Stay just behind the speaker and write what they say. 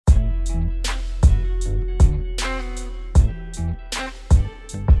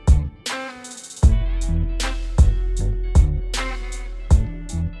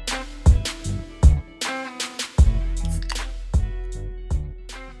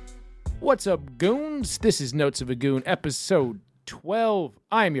What's up, goons? This is Notes of a Goon, episode 12.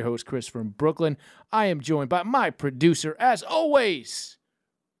 I am your host, Chris from Brooklyn. I am joined by my producer, as always,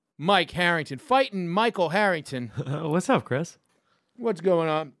 Mike Harrington, fighting Michael Harrington. What's up, Chris? What's going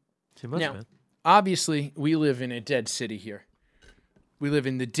on? Too much, Now, man. obviously, we live in a dead city here. We live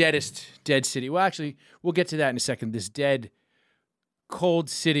in the deadest dead city. Well, actually, we'll get to that in a second. This dead, cold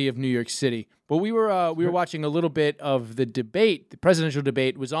city of New York City. But we were watching a little bit of the debate. The presidential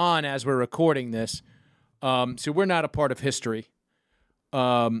debate was on as we're recording this. So we're not a part of history.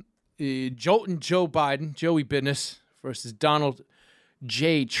 Joe Biden, Joey Business, versus Donald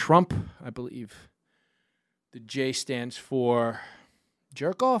J. Trump, I believe. The J stands for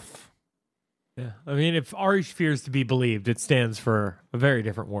jerk off. Yeah, I mean, if Ari fears to be believed, it stands for a very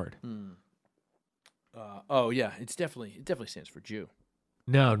different word. Oh yeah, it definitely stands for Jew.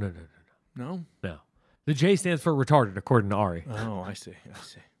 No. No? The J stands for retarded, according to Ari. Oh, I see.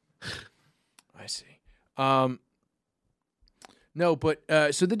 No, but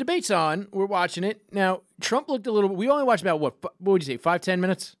so the debate's on. We're watching it. Now, Trump looked a little. We only watched about, what would you say, 5-10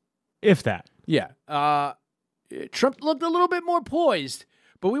 minutes? If that. Yeah. Trump looked a little bit more poised,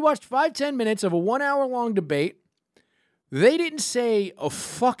 but we watched 5-10 minutes of a 1 hour long debate. They didn't say a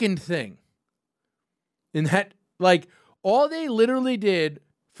fucking thing. In that, like, all they literally did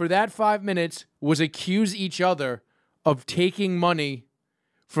for that 5 minutes was accuse each other of taking money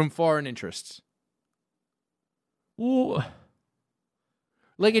from foreign interests. Ooh.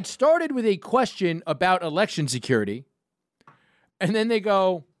 Like, it started with a question about election security, and then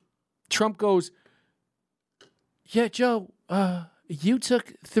Trump goes, yeah, Joe, you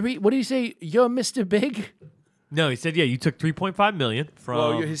took what did he say? You're Mr. Big? No, he said, yeah, you took $3.5 million from...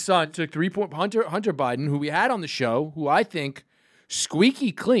 Well, his son took Hunter Biden, who we had on the show, who I think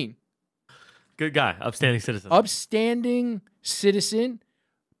squeaky clean. Good guy, upstanding citizen. Upstanding citizen,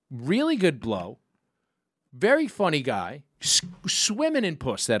 really good blow, very funny guy, swimming in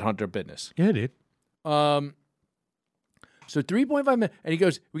puss, that Hunter Business. Yeah, dude. So 3.5 million, and he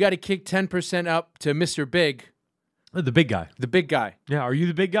goes, we got to kick 10% up to Mr. Big. The big guy. The big guy. Yeah, are you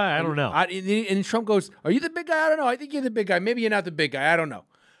the big guy? I don't know. And Trump goes, are you the big guy? I don't know. I think you're the big guy. Maybe you're not the big guy. I don't know.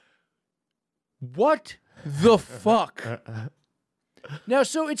 What the fuck? Now,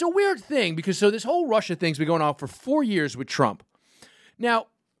 so it's a weird thing because this whole Russia thing's been going on for 4 years with Trump. Now,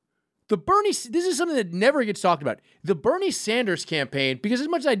 this is something that never gets talked about. The Bernie Sanders campaign, because as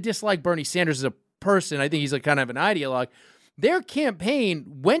much as I dislike Bernie Sanders as a person, I think he's like kind of an ideologue. Their campaign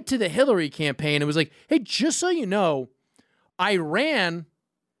went to the Hillary campaign and was like, hey, just so you know, Iran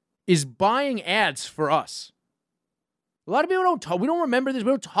is buying ads for us. A lot of people don't talk. We don't remember this.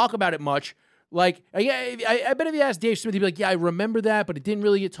 We don't talk about it much. Like, I bet if you asked Dave Smith, he'd be like, yeah, I remember that, but it didn't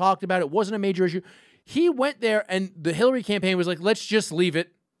really get talked about. It wasn't a major issue. He went there and the Hillary campaign was like, let's just leave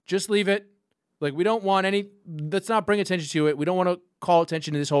it. Just leave it. Like, we don't want let's not bring attention to it. We don't want to call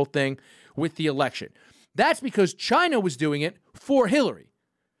attention to this whole thing with the election. That's because China was doing it for Hillary.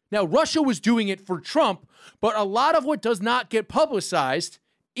 Now, Russia was doing it for Trump, but a lot of what does not get publicized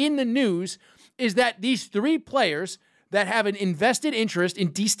in the news is that these three players that have an invested interest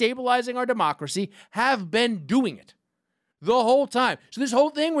in destabilizing our democracy have been doing it the whole time. So this whole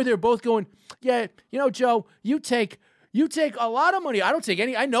thing where they're both going, yeah, Joe, you take a lot of money. I don't take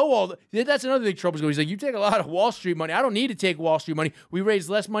any. I know that's another thing Trump was going. He's like, you take a lot of Wall Street money. I don't need to take Wall Street money. We raised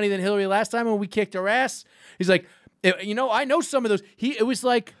less money than Hillary last time when we kicked her ass. He's like, I know some of those. It was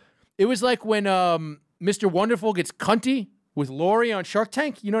like when Mr. Wonderful gets cunty with Lori on Shark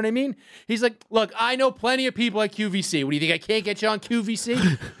Tank. You know what I mean? He's like, look, I know plenty of people at QVC. What do you think? I can't get you on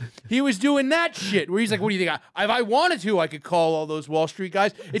QVC? He was doing that shit where he's like, what do you think? If I wanted to, I could call all those Wall Street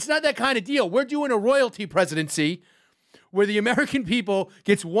guys. It's not that kind of deal. We're doing a royalty presidency where the American people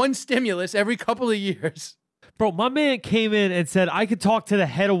gets one stimulus every couple of years. Bro, my man came in and said, I could talk to the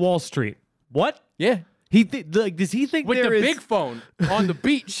head of Wall Street. What? Yeah. Does he think with the big phone on the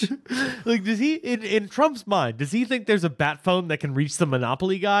beach? Like, does he, in Trump's mind, does he think there's a bat phone that can reach the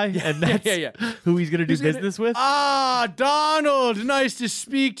Monopoly guy? And that's who he's going to do business with? Donald, nice to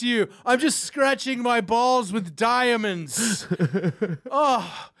speak to you. I'm just scratching my balls with diamonds.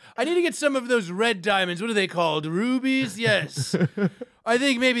 I need to get some of those red diamonds. What are they called? Rubies? Yes. I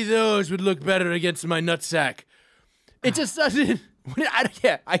think maybe those would look better against my nutsack. It just doesn't.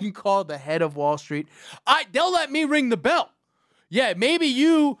 I can call the head of Wall Street. They'll let me ring the bell. Yeah, maybe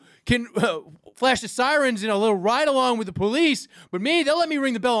you can flash the sirens in a little ride along with the police, but they'll let me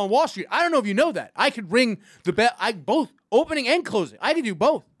ring the bell on Wall Street. I don't know if you know that. I could ring the bell, both opening and closing. I can do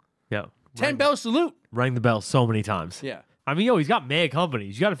both. Yeah. 10 bell salute. Rang the bell so many times. Yeah. I mean, he's got mad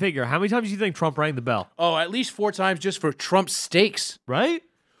companies. You got to figure, how many times do you think Trump rang the bell? Oh, at least 4 times just for Trump's steaks. Right?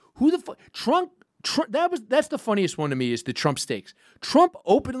 Who the fuck? Trump. That's the funniest one to me is the Trump steaks. Trump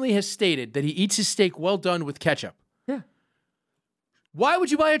openly has stated that he eats his steak well done with ketchup. Yeah. Why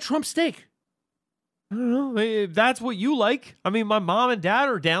would you buy a Trump steak? I don't know. If that's what you like. I mean, my mom and dad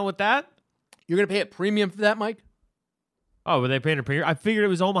are down with that. You're gonna pay a premium for that, Mike? Oh, were they paying a premium? I figured it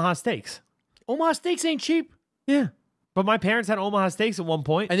was Omaha Steaks. Omaha Steaks ain't cheap. Yeah. But my parents had Omaha Steaks at one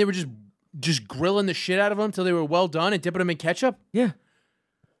point. And they were just grilling the shit out of them until they were well done and dipping them in ketchup? Yeah.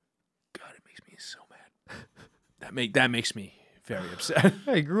 God, it makes me so mad. That makes me very upset.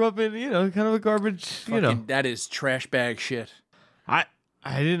 I grew up in, kind of a garbage, That is trash bag shit. I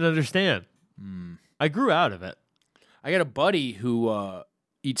didn't understand. I grew out of it. I got a buddy who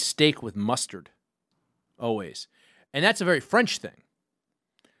eats steak with mustard. Always. And that's a very French thing.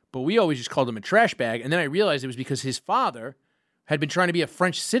 But we always just called him a trash bag. And then I realized it was because his father had been trying to be a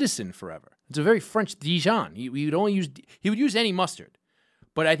French citizen forever. It's a very French Dijon. He would use any mustard.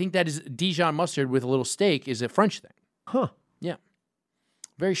 But I think that is Dijon mustard with a little steak is a French thing. Huh. Yeah.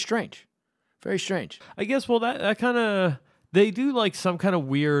 Very strange. Very strange. I guess, well, that kind of... They do like some kind of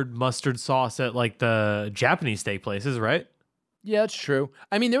weird mustard sauce at like the Japanese steak places, right? Yeah, that's true.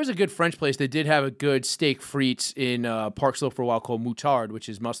 I mean, there was a good French place that did have a good steak frites in Park Slope for a while called Moutard, which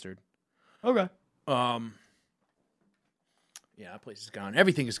is mustard. Okay. Yeah, that place is gone.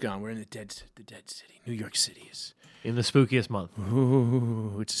 Everything is gone. We're in the dead city. New York City is in the spookiest month.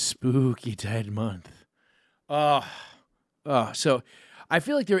 Ooh, it's a spooky dead month. So I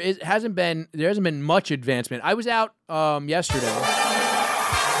feel like there hasn't been much advancement. I was out yesterday.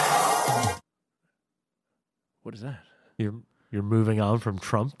 What is that? You're moving on from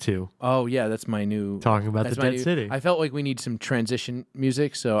Trump to that's my new talking about the dead city. I felt like we need some transition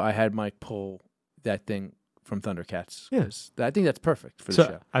music, so I had Mike pull that thing from Thundercats. Yes, I think that's perfect for the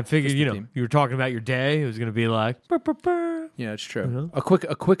show. I figured you were talking about your day. It was going to be like, burr, burr, burr. Yeah, it's true. A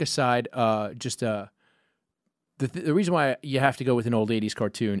quick aside. The reason why you have to go with an old 80s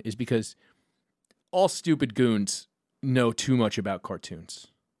cartoon is because all stupid goons know too much about cartoons.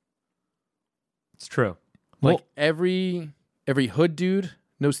 It's true. Like every hood dude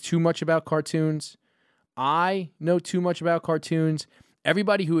knows too much about cartoons. I know too much about cartoons.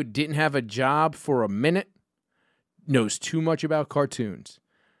 Everybody who didn't have a job for a minute knows too much about cartoons.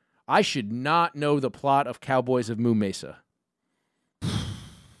 I should not know the plot of Cowboys of Moo Mesa.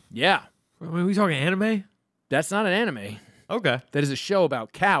 Yeah. Are we talking anime? That's not an anime. Okay. That is a show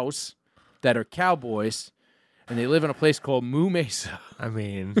about cows that are cowboys, and they live in a place called Moo Mesa. I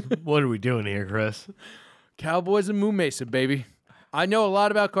mean, what are we doing here, Chris? Cowboys and Moo Mesa, baby. I know a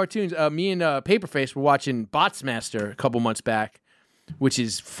lot about cartoons. Me and Paperface were watching Botsmaster a couple months back, which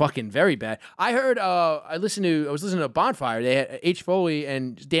is fucking very bad. I heard. I was listening to Bonfire. They had H. Foley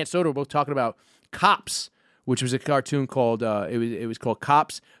and Dan Soder were both talking about Cops, which was a cartoon called. It was called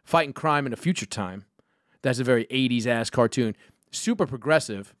Cops Fighting Crime in a Future Time. That's a very 80s ass cartoon. Super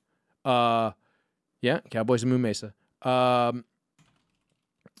progressive. Cowboys and Moo Mesa. But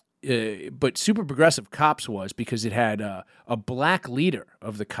super progressive Cops was because it had a black leader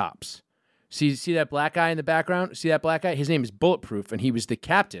of the cops. See that black guy in the background? See that black guy? His name is Bulletproof, and he was the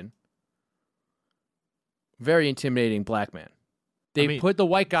captain. Very intimidating black man. They put the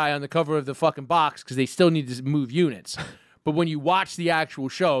white guy on the cover of the fucking box because they still need to move units. But when you watch the actual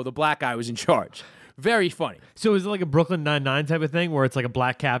show, the black guy was in charge. Very funny. So is it like a Brooklyn Nine-Nine type of thing where it's like a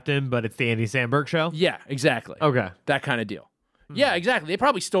black captain, but it's the Andy Samberg show? Yeah, exactly. Okay. That kind of deal. Yeah, exactly. They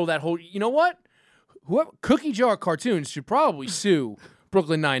probably stole that whole... You know what? Cookie Jar Cartoons should probably sue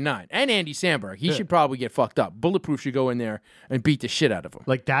Brooklyn Nine-Nine and Andy Samberg. He should probably get fucked up. Bulletproof should go in there and beat the shit out of him.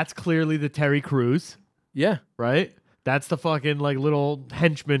 Like, that's clearly the Terry Crews. Yeah. Right? That's the fucking, like, little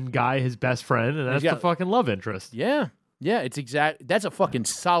henchman guy, his best friend, and that's the fucking love interest. Yeah. Yeah, it's that's a fucking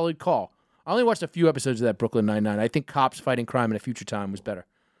solid call. I only watched a few episodes of that Brooklyn Nine-Nine. I think Cops Fighting Crime in a Future Time was better.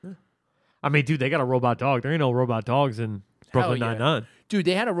 I mean, dude, they got a robot dog. There ain't no robot dogs in Brooklyn Nine-Nine. Dude,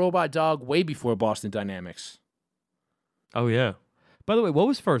 they had a robot dog way before Boston Dynamics. Oh, yeah. By the way, what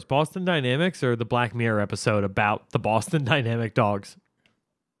was first, Boston Dynamics or the Black Mirror episode about the Boston Dynamic dogs?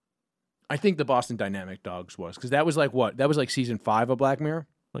 I think the Boston Dynamic dogs was, because that was like what? That was like season 5 of Black Mirror?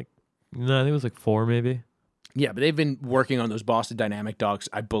 No, I think it was like 4 maybe. Yeah, but they've been working on those Boston Dynamic dogs,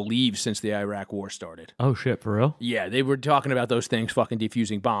 I believe, since the Iraq War started. Oh, shit, for real? Yeah, they were talking about those things fucking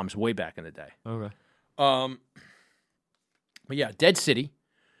defusing bombs way back in the day. Okay. But yeah, Dead City.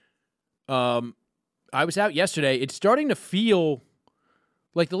 I was out yesterday. It's starting to feel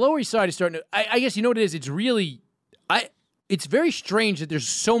like the Lower East Side is starting to... I guess you know what it is? It's really... It's very strange that there's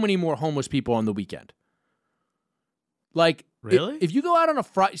so many more homeless people on the weekend. Like... Really? If you go out on a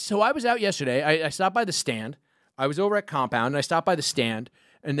Friday... So I was out yesterday. I stopped by the Stand. I was over at Compound, and I stopped by the Stand,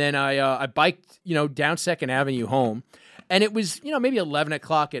 and then I biked, down 2nd Avenue home, and it was, maybe 11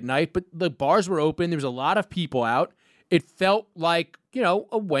 o'clock at night, but the bars were open. There was a lot of people out. It felt like,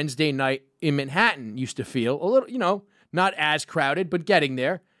 a Wednesday night in Manhattan used to feel a little, not as crowded, but getting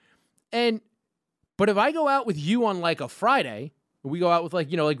there. But if I go out with you on like a Friday, we go out with like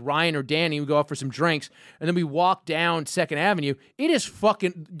Ryan or Danny, we go out for some drinks, and then we walk down 2nd Avenue, it is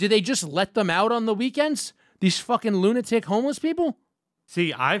fucking, do they just let them out on the weekends? These fucking lunatic homeless people?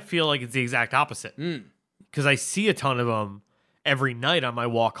 See, I feel like it's the exact opposite. Because I see a ton of them every night on my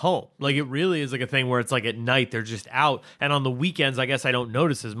walk home. Like, it really is like a thing where it's like at night they're just out. And on the weekends, I guess I don't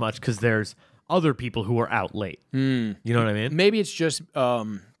notice as much because there's other people who are out late. You know what I mean? Maybe it's just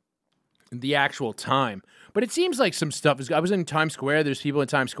the actual time. But it seems like some stuff is... I was in Times Square. There's people in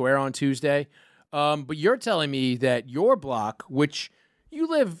Times Square on Tuesday. But you're telling me that your block, which you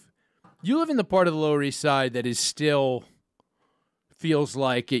live in the part of the Lower East Side that is still feels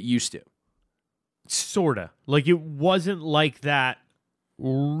like it used to. Sorta. Like, it wasn't like that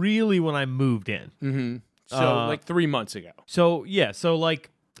really when I moved in. Mm-hmm. So, like 3 months ago. So, yeah. So, like,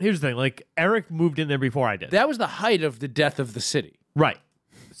 here's the thing. Like, Eric moved in there before I did. That was the height of the death of the city. Right.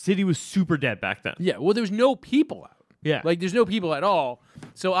 City was super dead back then. Yeah. Well, there was no people out. Yeah. Like, there's no people at all.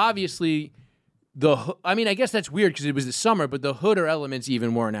 So, obviously, I guess that's weird because it was the summer, but the hood or elements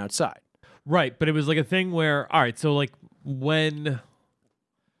even weren't outside. Right. But it was like a thing where, all right, so, like, when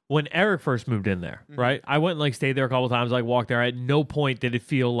Eric first moved in there, right? I went and like stayed there a couple times, like walked there. At no point did it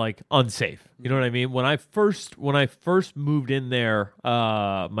feel like unsafe. You know what I mean? When I first moved in there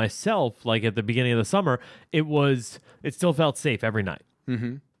myself, like at the beginning of the summer, it still felt safe every night.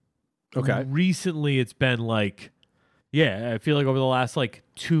 Mm-hmm. Okay. Recently, it's been like, I feel like over the last like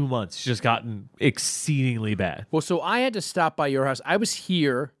 2 months, it's just gotten exceedingly bad. Well, so I had to stop by your house. I was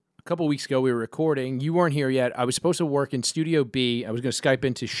here a couple weeks ago. We were recording. You weren't here yet. I was supposed to work in Studio B. I was going to Skype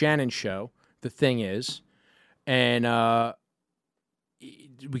into Shannon's show. The thing is, and me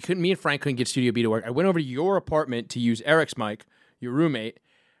and Frank couldn't get Studio B to work. I went over to your apartment to use Eric's mic, your roommate,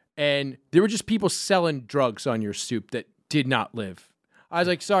 and there were just people selling drugs on your stoop that did not live. I was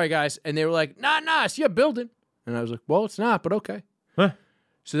like, sorry, guys. And they were like, nah, it's your building. And I was like, well, it's not, but okay. Huh.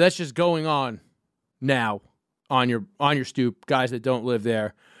 So that's just going on now on your stoop, guys that don't live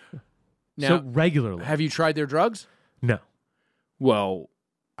there. Now, So regularly. have you tried their drugs? No. Well,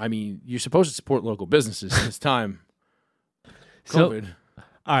 I mean, you're supposed to support local businesses this time. So, COVID.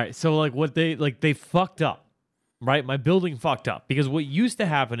 all right. So like they fucked up, right? My building fucked up because what used to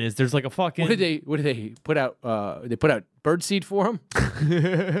happen is there's like a fucking. What did they put out? They put out birdseed for them.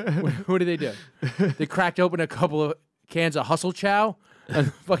 What did they do? They cracked open a couple of cans of Hustle Chow.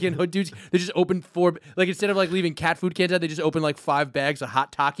 And fucking hood dudes, they just opened 4, like instead of like leaving cat food cans out, they just opened like 5 bags of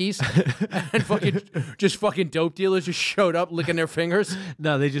hot Takis, and fucking dope dealers just showed up licking their fingers.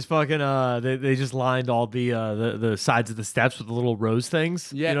 No, they just fucking they just lined all the sides of the steps with the little rose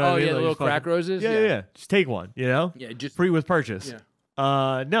things. Yeah, you know what I mean? The Like, little just crack roses. Yeah. Just take one, Yeah, just free with purchase.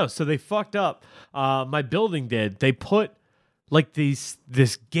 Yeah. No, so they fucked up. My building did. They put like this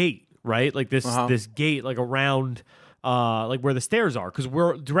gate, right? Like this gate like around like where the stairs are, because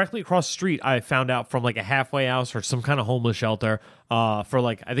we're directly across the street. I found out from like a halfway house or some kind of homeless shelter for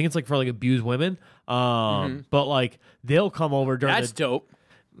like, I think it's like for like abused women. But like they'll come over during. That's dope.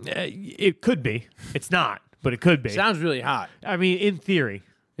 It could be. It's not, but it could be. Sounds really hot. I mean, in theory.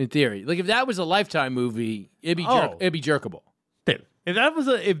 In theory, like if that was a Lifetime movie, it'd be jerkable. Dude,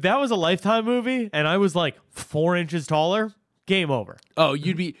 if that was a Lifetime movie and I was like 4 inches taller, game over. Oh,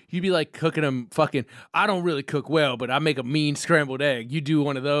 you'd be like cooking them fucking. I don't really cook well, but I make a mean scrambled egg. You do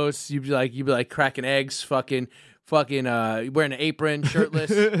one of those. You'd be like cracking eggs, fucking wearing an apron,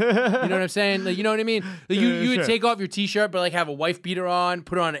 shirtless. You know what I'm saying? Like, you know what I mean? Like, you would take off your t-shirt, but like have a wife beater on,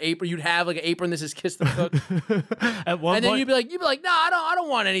 put on an apron. You'd have like an apron that says "Kiss the Cook." At one and then you'd be like, no, I don't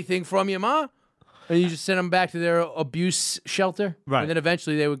want anything from you, Ma. And you just send them back to their abuse shelter, right? And then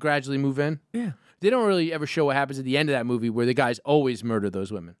eventually they would gradually move in. Yeah. They don't really ever show what happens at the end of that movie, where the guys always murder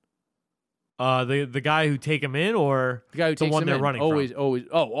those women. The guy who take them in, or the guy who takes one them they're in? running always, from? Always.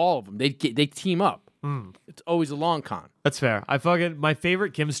 Oh, all of them. They team up. It's always a long con. That's fair. My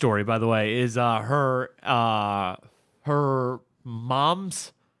favorite Kim story, by the way, is her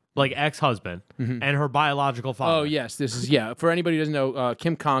mom's like ex-husband and her biological father. Oh yes, this is For anybody who doesn't know,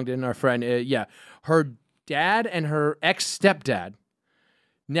 Kim Congdon, our friend, her dad and her ex-stepdad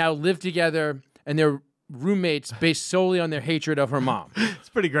now live together, and they're roommates based solely on their hatred of her mom. It's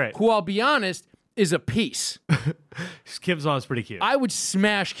pretty great. Who, I'll be honest, is a piece. Kim's mom's pretty cute. I would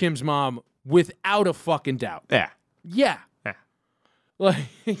smash Kim's mom without a fucking doubt. Yeah. Yeah. Like,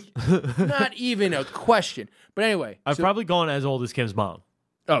 not even a question. But anyway. I've probably gone as old as Kim's mom.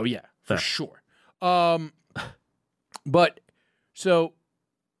 Oh yeah, for sure. But so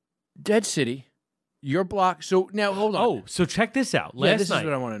Dead City, your block. So now hold on. Oh, so check this out. This is what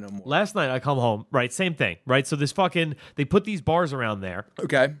I want to know more. Last night I come home, right? Same thing, right? So this they put these bars around there.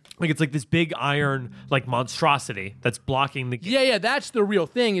 Okay. Like it's like this big iron like monstrosity that's blocking the gate. Yeah, that's the real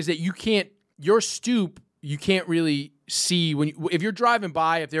thing is that you can't, your stoop, you can't really see if you're driving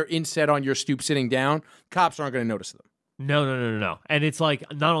by, if they're inset on your stoop sitting down, cops aren't going to notice them. No. And it's like,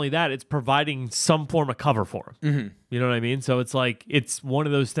 not only that, it's providing some form of cover for them. Mm-hmm. You know what I mean? So it's like, it's one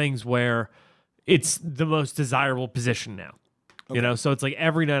of those things where it's the most desirable position now. Okay. You know, so it's like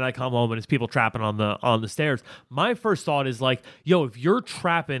every night I come home and it's people trapping on the stairs. My first thought is like, yo, if you're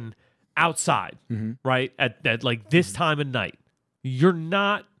trapping outside, right, at like this time of night, you're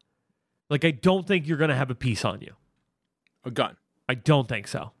not, like, I don't think you're going to have a piece on you. A gun. I don't think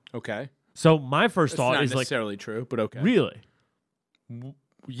so. Okay. So my first thought is not necessarily true, but okay. Really?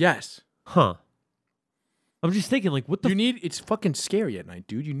 Yes. Huh. I'm just thinking, like, what the... It's fucking scary at night,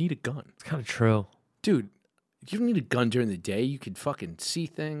 dude. You need a gun. It's kind of true. Dude, you don't need a gun during the day. You can fucking see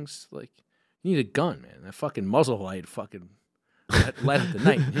things. Like, you need a gun, man. That fucking muzzle light fucking light up the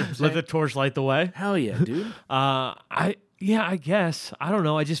night. You know Let the torch light the way? Hell yeah, dude. I guess. I don't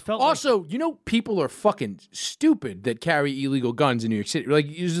know. I just felt also, you know, people are fucking stupid that carry illegal guns in New York City. Like,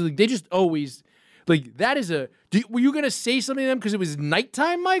 usually, they just always, like, that is a... were you going to say something to them because it was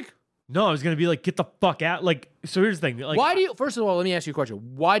nighttime, Mike? No, I was going to be like, get the fuck out. Like, so here's the thing. Like, why do you... First of all, let me ask you a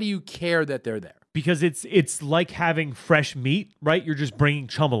question. Why do you care that they're there? Because it's like having fresh meat, right? You're just bringing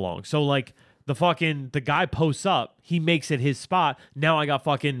chum along. So, like, the guy posts up, he makes it his spot. Now I got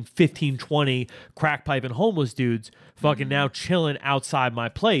fucking 15, 20 crack pipe and homeless dudes fucking now chilling outside my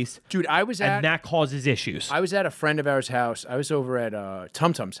place. Dude, and that causes issues. I was at a friend of ours' house. I was over at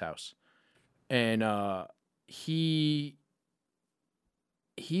Tum Tum's house. And he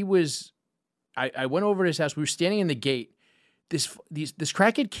was, I went over to his house. We were standing in the gate. This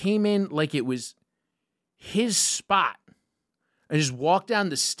crackhead came in like it was his spot and just walked down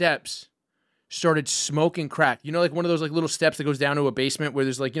the steps, started smoking crack. You know, like one of those like little steps that goes down to a basement where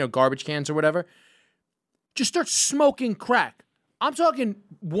there's like, you know, garbage cans or whatever. Just starts smoking crack. I'm talking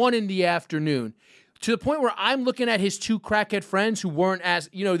 1 PM to the point where I'm looking at his 2 crackhead friends who weren't as,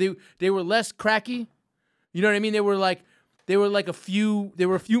 you know, they were less cracky. You know what I mean? They were a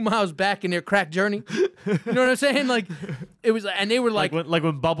few miles back in their crack journey. You know what I'm saying? Like it was, and they were like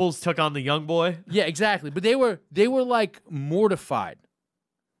when Bubbles took on the young boy. Yeah, exactly. But they were like mortified.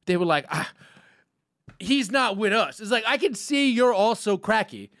 They were like, he's not with us. It's like, I can see you're also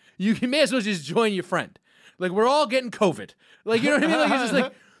cracky. You may as well just join your friend. Like, we're all getting COVID. Like, you know what I mean? Like, it's just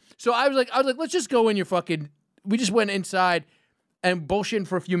like, so I was like, let's just go in your fucking, we just went inside and bullshitting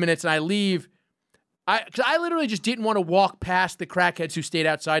for a few minutes and I leave. Because I literally just didn't want to walk past the crackheads who stayed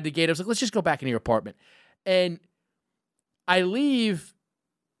outside the gate. I was like, let's just go back into your apartment. And I leave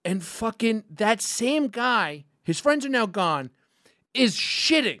and fucking that same guy, his friends are now gone, is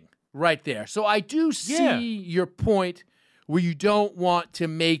shitting right there. So I do see your point where you don't want to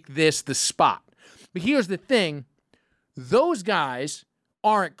make this the spot. But here's the thing. Those guys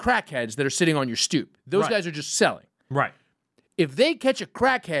aren't crackheads that are sitting on your stoop. Those guys are just selling. Right. If they catch a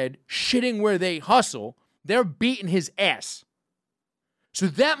crackhead shitting where they hustle, they're beating his ass. So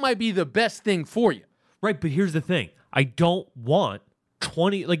that might be the best thing for you. Right, but here's the thing. I don't want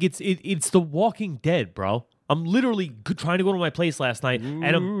 20... Like, it's The Walking Dead, bro. I'm literally trying to go to my place last night, and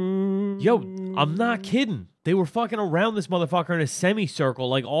I'm not kidding. They were fucking around this motherfucker in a semicircle,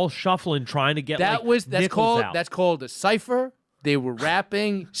 like all shuffling, trying to get that's called a cipher. They were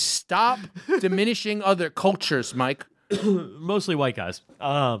rapping. Stop diminishing other cultures, Mike. Mostly white guys.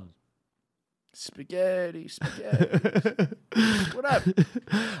 Spaghetti. What up?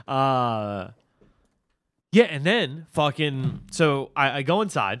 Yeah, and then fucking, so I go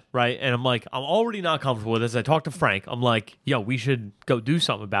inside, right? And I'm like, I'm already not comfortable with this. I talk to Frank. I'm like, yo, we should go do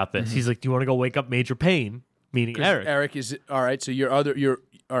something about this. Mm-hmm. He's like, do you want to go wake up Major Payne? Meaning Eric. Eric is, all right, so you're all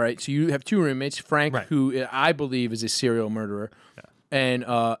right, so you have 2 roommates, Frank, who I believe is a serial murderer, and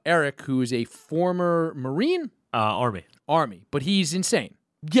Eric, who is a former Marine? Army. But he's insane.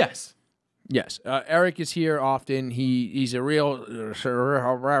 Yes. Eric is here often. He's a real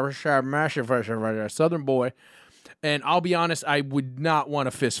Southern boy. And I'll be honest, I would not want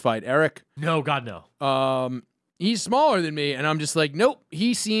a fist fight Eric. No, God, no. He's smaller than me, and I'm just like, nope.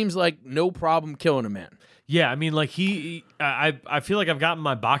 He seems like no problem killing a man. Yeah, I mean, like I feel like I've gotten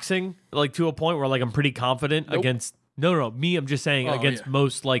my boxing like to a point where like I'm pretty confident against. No, me. I'm just saying against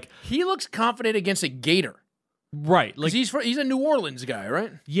most like. He looks confident against a gator. Right. Like he's a New Orleans guy,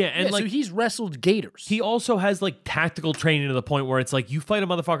 right? Yeah, and so he's wrestled gators. He also has like tactical training to the point where it's like you fight a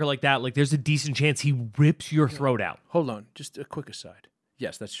motherfucker like that, like there's a decent chance he rips your throat out. Hold on, just a quick aside.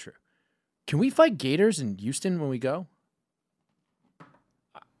 Yes, that's true. Can we fight gators in Houston when we go?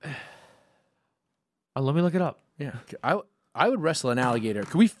 Let me look it up. Yeah, I would wrestle an alligator.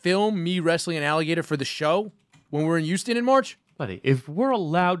 Can we film me wrestling an alligator for the show when we're in Houston in March? Buddy, if we're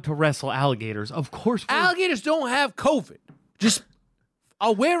allowed to wrestle alligators, of course we're... Alligators don't have COVID. Just,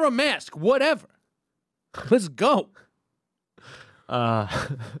 I'll wear a mask, whatever. Let's go.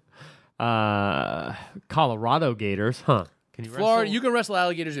 Colorado gators, huh? Can you Florida, wrestle? you can wrestle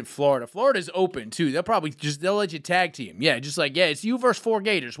alligators in Florida. Florida's open, too. They'll let you tag team. Yeah, just like, it's you versus 4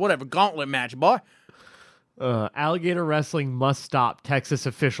 gators. Whatever, gauntlet match, boy. Alligator wrestling must stop, Texas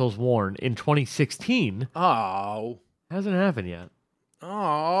officials warn. In 2016... Oh. Hasn't happened yet.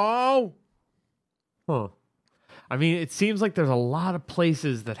 Oh. Huh. I mean, it seems like there's a lot of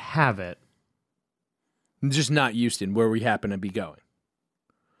places that have it. Just not Houston, where we happen to be going.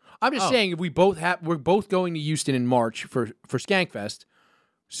 I'm just saying, if we're both going to Houston in March for Skankfest,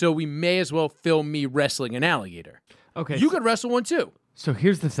 so we may as well film me wrestling an alligator. Okay. You could wrestle one too. So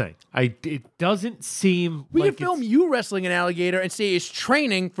here's the thing. It doesn't seem we like can film you wrestling an alligator and say it's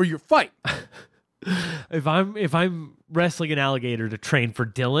training for your fight. If I'm wrestling an alligator to train for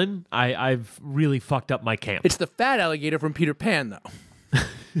Dylan, I've really fucked up my camp. It's the fat alligator from Peter Pan, though.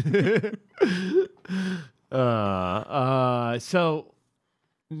 So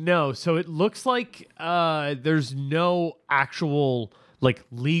it looks like there's no actual like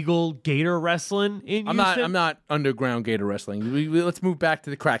legal gator wrestling in Houston. I'm not underground gator wrestling. Let's move back to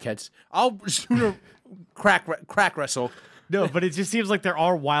the crackheads. I'll sooner crack wrestle. No, but it just seems like there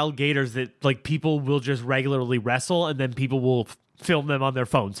are wild gators that like people will just regularly wrestle, and then people will film them on their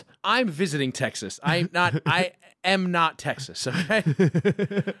phones. I'm visiting Texas. I am not Texas. Okay.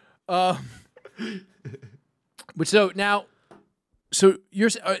 But so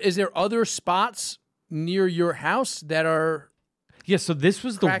is there other spots near your house that are? Yeah. So this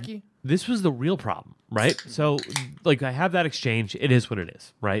was cracky? This was the real problem, right? So, like, I have that exchange. It is what it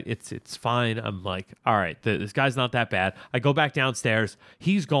is, right? It's fine. I'm like, all right, this guy's not that bad. I go back downstairs.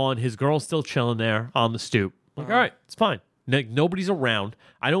 He's gone. His girl's still chilling there on the stoop. I'm like, all right, it's fine. Nobody's around.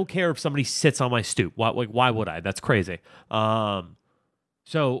 I don't care if somebody sits on my stoop. Why would I? That's crazy.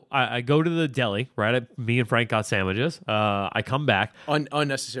 So I go to the deli, right? Me and Frank got sandwiches. I come back.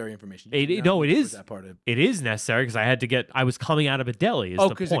 Unnecessary information. It is. That part it is necessary because I was coming out of a deli.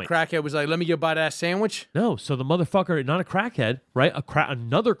 Because the crackhead was like, let me get a bite of that sandwich? No. So the motherfucker, not a crackhead, right?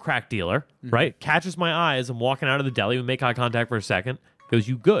 Another crack dealer, right? Catches my eye as I'm walking out of the deli. We make eye contact for a second. Goes,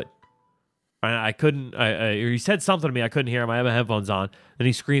 you good? I couldn't, he said something to me. I couldn't hear him. I have my headphones on. And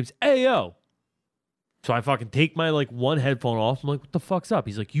he screams, "Hey, yo." So I fucking take my one headphone off. I'm like, what the fuck's up?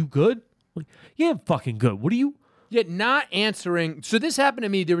 He's like, you good? I'm like, yeah, I'm fucking good. What are you? Yet not answering. So this happened to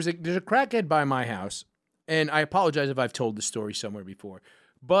me. There's a crackhead by my house, and I apologize if I've told this story somewhere before,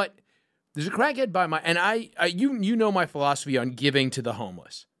 but there's a crackhead by and you know my philosophy on giving to the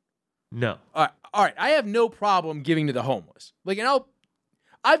homeless. No. All right. I have no problem giving to the homeless.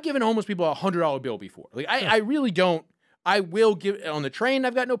 I've given homeless people $100 bill before. I really don't. I will give it on the train.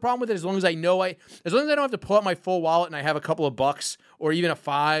 I've got no problem with it as long as I know as long as I don't have to pull out my full wallet and I have a couple of bucks or even a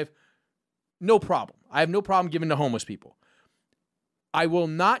 $5. No problem. I have no problem giving to homeless people. I will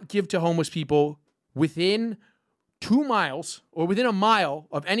not give to homeless people within 2 miles or within a mile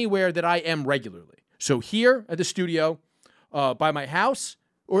of anywhere that I am regularly. So here at the studio, by my house,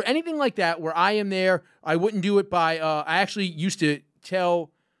 or anything like that where I am there, I wouldn't do it by. I actually used to tell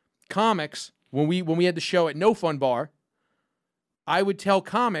comics when we had the show at No Fun Bar. I would tell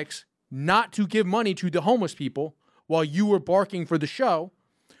comics not to give money to the homeless people while you were barking for the show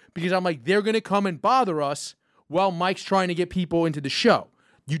because I'm like, they're going to come and bother us while Mike's trying to get people into the show.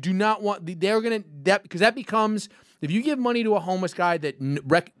 You do not want, because that becomes, if you give money to a homeless guy that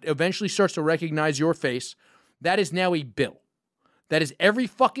eventually starts to recognize your face, that is now a bill. That is every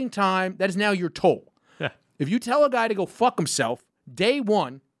fucking time, that is now your toll. Yeah. If you tell a guy to go fuck himself, day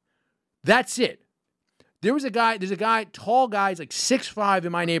one, that's it. There's a guy, tall guy, he's like 6'5"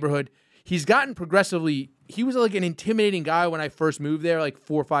 in my neighborhood. He's gotten progressively, he was like an intimidating guy when I first moved there like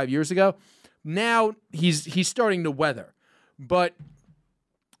 4 or 5 years ago. Now he's starting to weather. But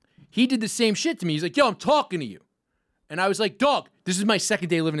he did the same shit to me. He's like, yo, I'm talking to you. And I was like, dog, this is my second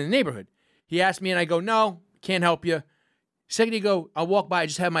day living in the neighborhood. He asked me and I go, no, can't help you. Second day go, I walk by, I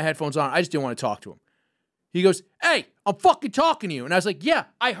just have my headphones on. I just didn't want to talk to him. He goes, hey, I'm fucking talking to you. And I was like, yeah,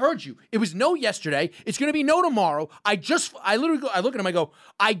 I heard you. It was no yesterday. It's going to be no tomorrow. I look at him, I go,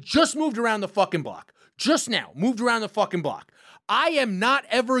 I just moved around the fucking block. just now, moved around the fucking block. I am not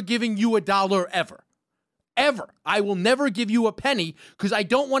ever giving you $1 ever. Ever. I will never give you a penny because I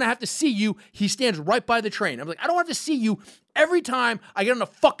don't want to have to see you. He stands right by the train. I'm like, I don't have to see you every time I get on a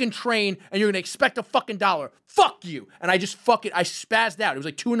fucking train and you're going to expect a fucking dollar. Fuck you. And I just I spazzed out. It was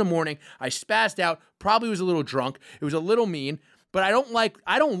like 2 a.m. I spazzed out. Probably was a little drunk. It was a little mean, but I don't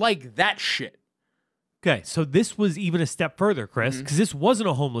like that shit. Okay, so this was even a step further, Chris, because this wasn't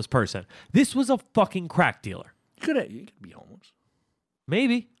a homeless person. This was a fucking crack dealer. You could be homeless.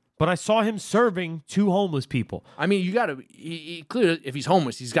 Maybe. But I saw him serving 2 homeless people. I mean, you got to clearly, if he's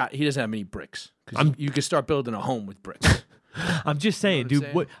homeless, he doesn't have many bricks. You could start building a home with bricks. I'm just saying,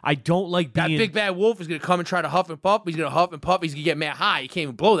 dude. I don't like being... That big bad wolf is gonna come and try to huff and puff. He's gonna huff and puff. He's gonna get mad high. He can't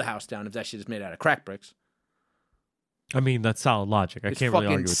even blow the house down if that shit is made out of crack bricks. I mean, that's solid logic. I can't really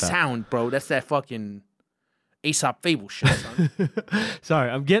argue with that. It's fucking sound, bro. That's that fucking Aesop fable shit, son. Sorry,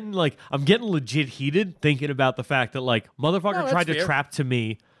 I'm getting legit heated thinking about the fact that motherfucker tried to trap to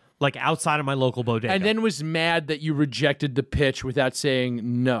me. Outside of my local bodega. And then was mad that you rejected the pitch without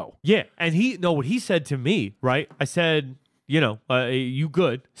saying no. Yeah. And what he said to me, right? I said, you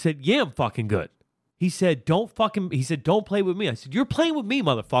good? He said, yeah, I'm fucking good. He said, don't play with me. I said, you're playing with me,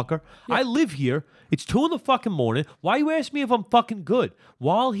 motherfucker. Yeah. I live here. It's 2 a.m. Why you ask me if I'm fucking good?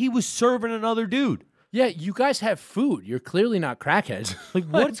 While he was serving another dude. Yeah, you guys have food. You're clearly not crackheads.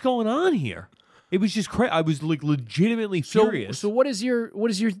 What's going on here? It was just crazy. I was legitimately furious. So what is your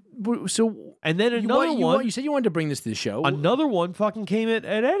and then another one. You said you wanted to bring this to the show. Another one fucking came at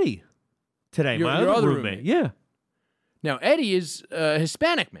Eddie today. My other roommate. Yeah. Now Eddie is a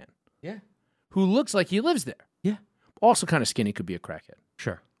Hispanic man. Yeah. Who looks like he lives there. Yeah. Also kind of skinny, could be a crackhead.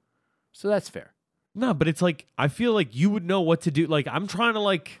 Sure. So that's fair. No, but it's I feel like you would know what to do. I'm trying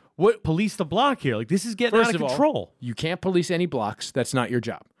to police the block here. This is getting out of control. You can't police any blocks. That's not your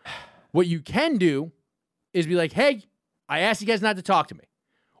job. What you can do is be like, hey, I asked you guys not to talk to me.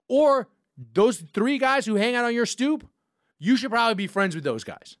 Or those 3 guys who hang out on your stoop, you should probably be friends with those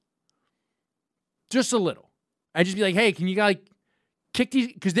guys. Just a little. And just be like, hey, can you kick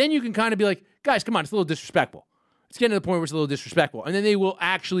these? Because then you can kind of be like, guys, come on, it's a little disrespectful. It's getting to the point where it's a little disrespectful. And then they will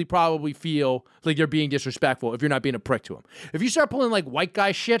actually probably feel like you're being disrespectful if you're not being a prick to them. If you start pulling white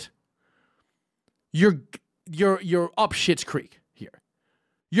guy shit, you're up shit's creek.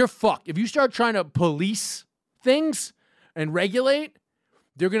 You're fucked. If you start trying to police things and regulate,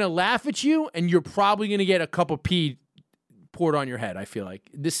 they're going to laugh at you, and you're probably going to get a cup of pee poured on your head, I feel like.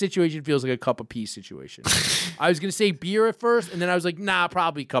 This situation feels like a cup of pee situation. I was going to say beer at first, and then I was like, nah,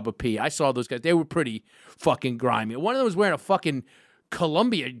 probably cup of pee. I saw those guys. They were pretty fucking grimy. One of them was wearing a fucking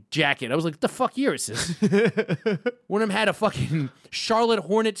Columbia jacket. I was like, what the fuck year is this? One of them had a fucking Charlotte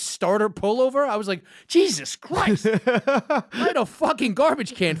Hornets starter pullover. I was like, Jesus Christ. Light a fucking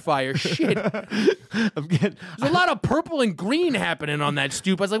garbage can fire. Shit. There's a lot of purple and green happening on that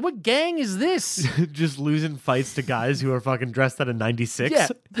stoop. I was like, what gang is this? Just losing fights to guys who are fucking dressed out of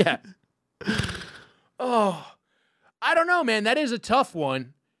 96? Yeah. Oh, I don't know, man. That is a tough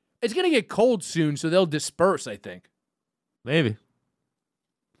one. It's going to get cold soon, so they'll disperse, I think. Maybe.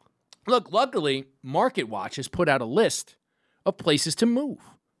 Look, luckily, Market Watch has put out a list of places to move.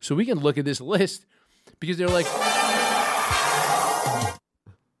 So we can look at this list because they're like, all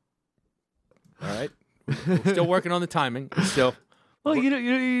right, we're still working on the timing. Still. Well, you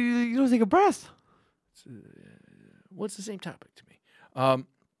don't take a breath. What's the same topic to me?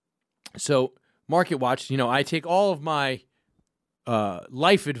 So Market Watch, I take all of my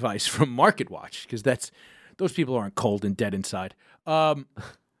life advice from Market Watch because those people aren't cold and dead inside.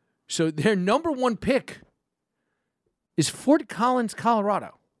 So their number 1 pick is Fort Collins,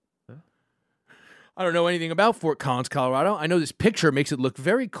 Colorado. Huh? I don't know anything about Fort Collins, Colorado. I know this picture makes it look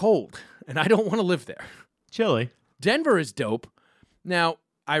very cold, and I don't want to live there. Chilly. Denver is dope. Now,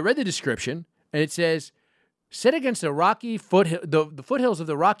 I read the description, and it says, set against the the foothills of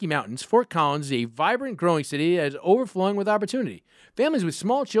the Rocky Mountains, Fort Collins is a vibrant, growing city that is overflowing with opportunity. Families with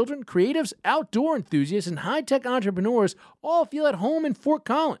small children, creatives, outdoor enthusiasts, and high-tech entrepreneurs all feel at home in Fort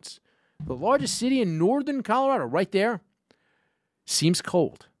Collins. The largest city in northern Colorado, right there, seems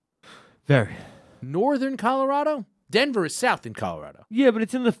cold. Very. Northern Colorado? Denver is south in Colorado. Yeah, but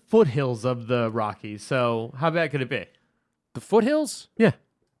it's in the foothills of the Rockies, so how bad could it be? The foothills? Yeah.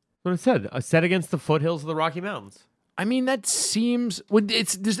 What it said. Set against the foothills of the Rocky Mountains. I mean, that seems...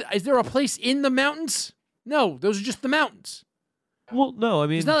 Is there a place in the mountains? No, those are just the mountains. Well, no, I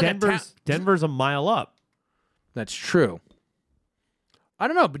mean, Denver's a mile up. That's true. I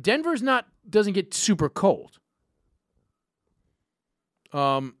don't know, but Denver's doesn't get super cold.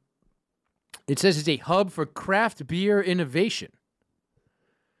 It says it's a hub for craft beer innovation.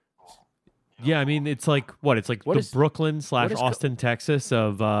 Yeah, I mean, it's like what? It's like the Brooklyn / Austin, Texas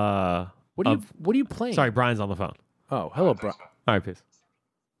of. What are you playing? Sorry, Brian's on the phone. Oh, hello, Brian. All right, peace.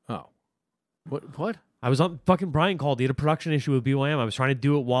 Oh, what? I was on fucking Brian called. He had a production issue with BYM. I was trying to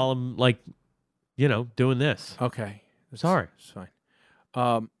do it while I'm like, doing this. Okay, sorry. It's fine.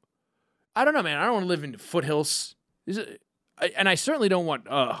 I don't know, man. I don't want to live in the foothills. And I certainly don't want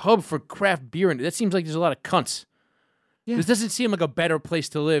a hub for craft beer. That seems like there's a lot of cunts. Yeah. This doesn't seem like a better place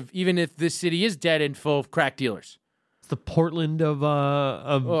to live, even if this city is dead and full of crack dealers. It's the Portland of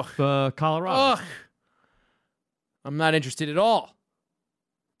Colorado. Ugh. I'm not interested at all.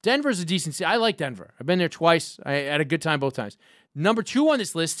 Denver's a decent city. I like Denver. I've been there twice. I had a good time both times. Number 2 on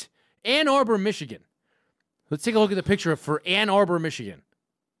this list, Ann Arbor, Michigan. Let's take a look at the picture for Ann Arbor, Michigan.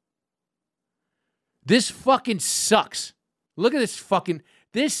 This fucking sucks. Look at this fucking...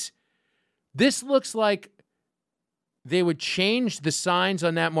 This looks like they would change the signs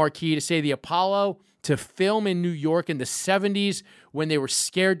on that marquee to say the Apollo to film in New York in the 70s when they were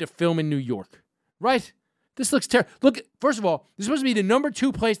scared to film in New York. Right? This looks terrible. Look, first of all, this is supposed to be the number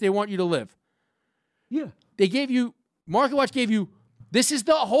 2 place they want you to live. Yeah. They gave you... MarketWatch gave you... This is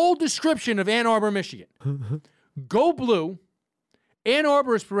the whole description of Ann Arbor, Michigan. Go Blue. Ann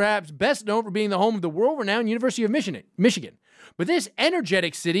Arbor is perhaps best known for being the home of the world-renowned University of Michigan. But this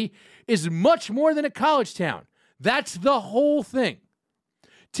energetic city is much more than a college town. That's the whole thing.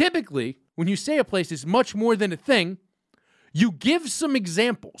 Typically, when you say a place is much more than a thing, you give some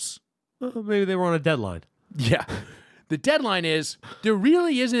examples. Maybe they were on a deadline. Yeah. The deadline is, there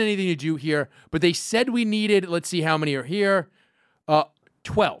really isn't anything to do here, but they said we needed, let's see how many are here,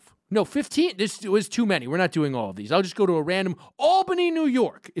 12. No, 15. This was too many. We're not doing all of these. I'll just go to a random. Albany, New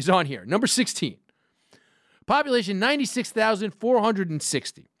York is on here. Number 16. Population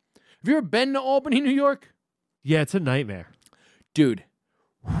 96,460. Have you ever been to Albany, New York? Yeah, it's a nightmare. Dude.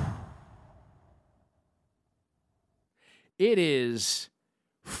 It is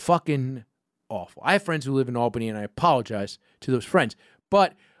fucking awful. I have friends who live in Albany, and I apologize to those friends.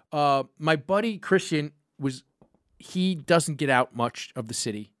 But my buddy Christian he doesn't get out much of the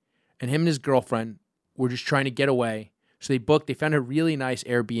city. And him and his girlfriend were just trying to get away. So they found a really nice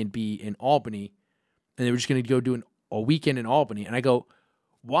Airbnb in Albany. And they were just going to go do a weekend in Albany. And I go,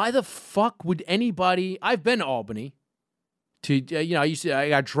 why the fuck would anybody... I've been to Albany. I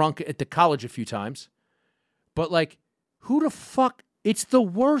got drunk at the college a few times. But like, who the fuck... It's the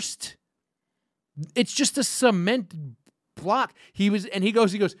worst. It's just a cement block. He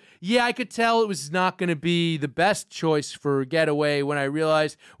goes, yeah, I could tell it was not going to be the best choice for getaway when I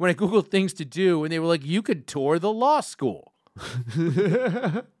Googled things to do, and they were like, you could tour the law school.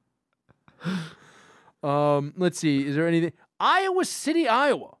 Let's see. Is there anything? Iowa City,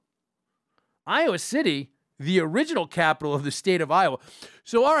 Iowa. Iowa City, the original capital of the state of Iowa.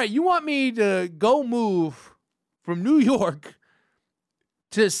 So, all right, you want me to go move from New York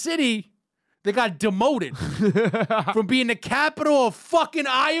to a city that got demoted from being the capital of fucking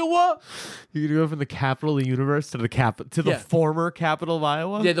Iowa? You're gonna go from the capital of the universe to the former capital of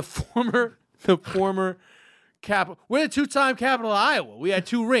Iowa? Yeah, the former capital. We're the 2-time capital of Iowa. We had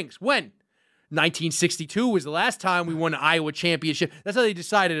 2 rings. When? 1962 was the last time we won an Iowa championship. That's how they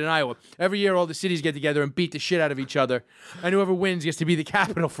decided in Iowa. Every year, all the cities get together and beat the shit out of each other, and whoever wins gets to be the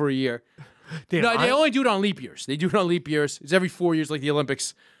capital for a year. Damn, no, they only do it on leap years. They do it on leap years. It's every 4 years, like the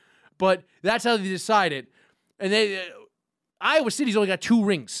Olympics. But that's how they decided. And Iowa City's only got 2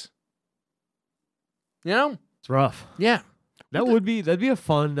 rings. You know? It's rough. Yeah. That'd be a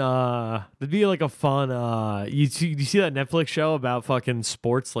fun, you see that Netflix show about fucking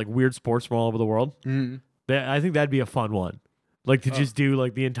sports, like weird sports from all over the world? Mm-hmm. I think that'd be a fun one. Like to just do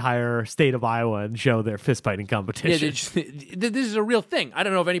like the entire state of Iowa and show their fist fighting competition. Yeah, this is a real thing. I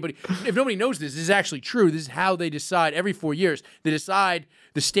don't know if nobody knows this is actually true. This is how they decide every 4 years. They decide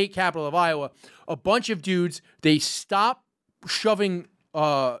the state capital of Iowa. A bunch of dudes, they stop shoving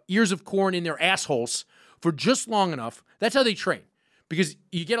ears of corn in their assholes for just long enough. That's how they train. Because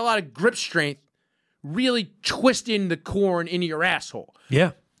you get a lot of grip strength really twisting the corn into your asshole.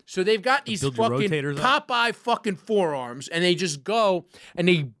 Yeah. So they've got these fucking Popeye fucking forearms, and they just go and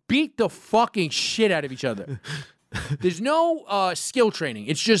they beat the fucking shit out of each other. There's no skill training.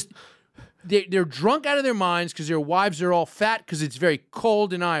 It's just they're drunk out of their minds because their wives are all fat because it's very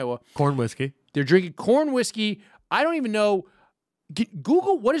cold in Iowa. Corn whiskey. They're drinking corn whiskey. I don't even know.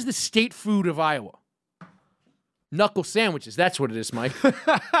 Google what is the state food of Iowa? Knuckle sandwiches. That's what it is, Mike.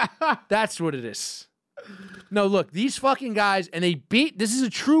 That's what it is. No, look, these fucking guys, and this is a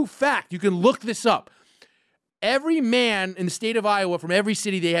true fact. You can look this up. Every man in the state of Iowa from every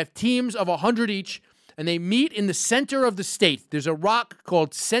city, they have teams of 100 each, and they meet in the center of the state. There's a rock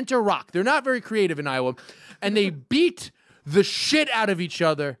called Center Rock. They're not very creative in Iowa, and they beat the shit out of each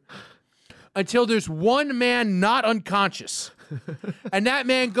other until there's one man not unconscious. And that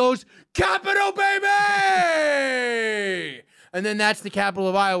man goes, "Capital, baby!" And then that's the capital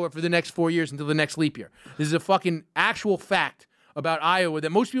of Iowa for the next 4 years until the next leap year. This is a fucking actual fact about Iowa that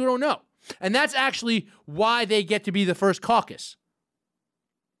most people don't know. And that's actually why they get to be the first caucus.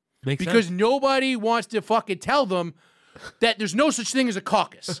 Makes Because sense. nobody wants to fucking tell them that there's no such thing as a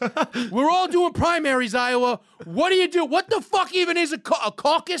caucus. We're all doing primaries, Iowa. What do you do? What the fuck even is a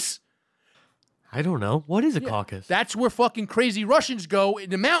caucus? I don't know. What is a caucus? That's where fucking crazy Russians go in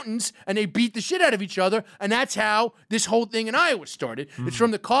the mountains and they beat the shit out of each other. And that's how this whole thing in Iowa started. It's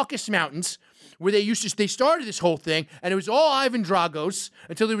from the Caucasus Mountains where they started this whole thing, and it was all Ivan Dragos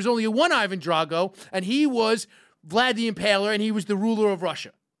until there was only one Ivan Drago, and he was Vlad the Impaler, and he was the ruler of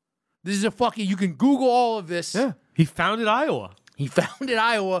Russia. This is you can Google all of this. Yeah. He founded Iowa. He founded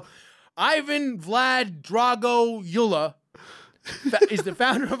Iowa. Ivan Vlad Drago Yula is the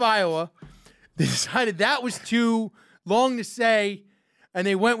founder of Iowa. They decided that was too long to say, and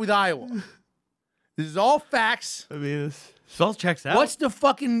they went with Iowa. This is all facts. I mean, this all checks out. What's the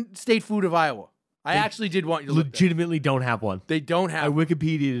fucking state food of Iowa? I actually did want you to look that. Legitimately don't have one. They don't I have.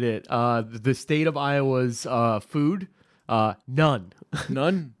 Wikipedia'd it. The state of Iowa's food, none.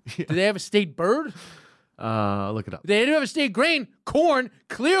 None? Do they have a state bird? Look it up. They do have a state grain, corn.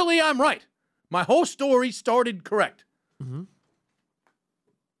 Clearly, I'm right. My whole story started correct. Mm-hmm.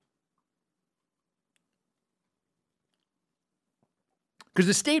 Because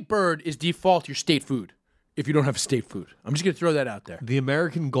the state bird is default your state food if you don't have a state food. I'm just going to throw that out there. The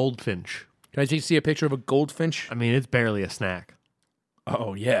American goldfinch. Can I see a picture of a goldfinch? I mean, it's barely a snack.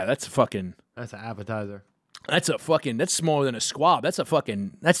 Oh, yeah. That's an appetizer. That's smaller than a squab.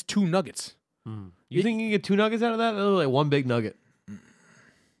 That's 2 nuggets. You think you can get 2 nuggets out of that? That looks like one big nugget.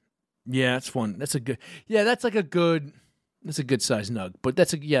 Yeah, that's one. That's a good sized nug. But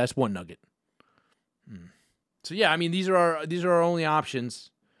that's 1 nugget. So yeah, I mean these are our only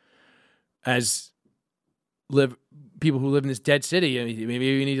options as people who live in this dead city. I mean,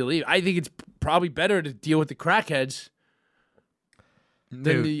 maybe we need to leave. I think it's probably better to deal with the crackheads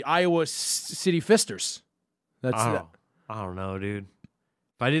than the Iowa City Fisters. I don't know, dude.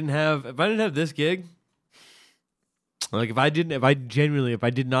 If I didn't have this gig, like if I did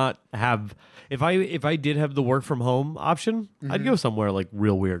have the work from home option, I'd go somewhere like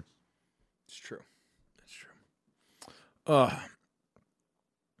real weird. It's true. All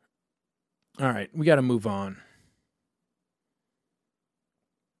right, we got to move on.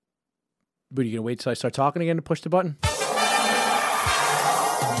 But are you going to wait till I start talking again to push the button? Son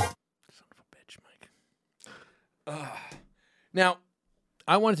of a bitch, Mike. Now,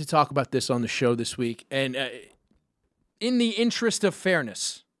 I wanted to talk about this on the show this week, and in the interest of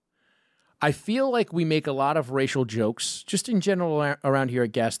fairness, I feel like we make a lot of racial jokes, just in general around here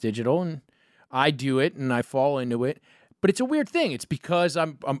at Gas Digital, and I do it, and I fall into it. But it's a weird thing. It's because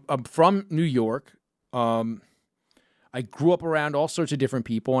I'm from New York. I grew up around all sorts of different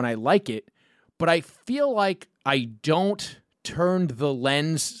people, and I like it. But I feel like I don't turn the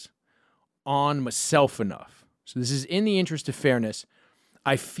lens on myself enough. So this is in the interest of fairness.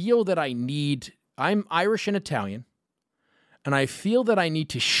 I feel that I'm Irish and Italian, and I feel that I need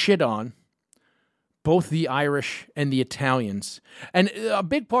to shit on both the Irish and the Italians. And a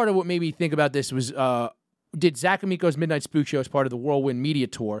big part of what made me think about this was... did Zach Amico's Midnight Spook Show as part of the Whirlwind Media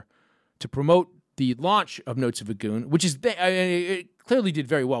Tour to promote the launch of Notes of a Goon, which is it clearly did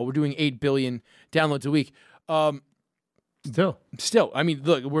very well. We're doing 8 billion downloads a week. Still, I mean,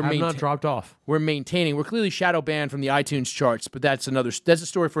 look, we're not dropped off. We're maintaining. We're clearly shadow banned from the iTunes charts, but that's a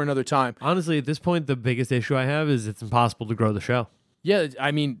story for another time. Honestly, at this point, the biggest issue I have is it's impossible to grow the show. Yeah,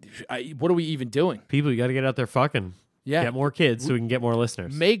 I mean, what are we even doing? People, you got to get out there fucking. Yeah, get more kids so we can get more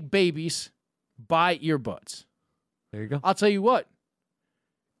listeners. Make babies. Buy earbuds. There you go. I'll tell you what.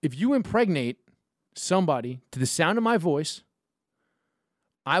 If you impregnate somebody to the sound of my voice,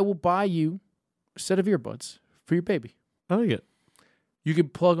 I will buy you a set of earbuds for your baby. I like it. You can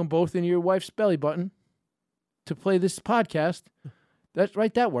plug them both in your wife's belly button to play this podcast. That's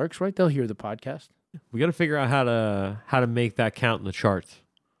right. That works, right? They'll hear the podcast. We got to figure out how to make that count in the charts.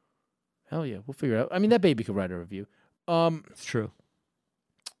 Hell yeah, we'll figure it out. I mean, that baby could write a review. It's true.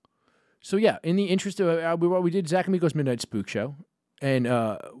 So yeah, in the interest of we did Zach Amico's Midnight Spook Show and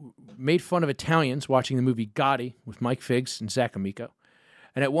made fun of Italians watching the movie Gotti with Mike Figs and Zach Amico.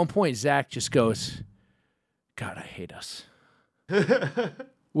 And at one point, Zach just goes, "God, I hate us,"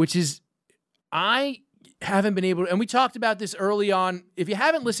 which is I haven't been able to. And we talked about this early on. If you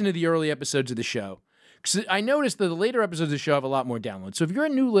haven't listened to the early episodes of the show, Because I noticed that the later episodes of the show have a lot more downloads. So if you're a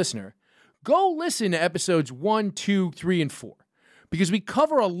new listener, go listen to episodes 1, 2, 3, and 4. Because we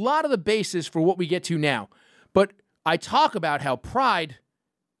cover a lot of the basis for what we get to now. But I talk about how pride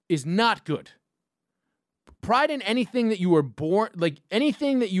is not good. Pride in anything that you were born, like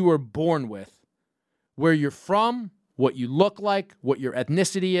anything that you were born with, where you're from, what you look like, what your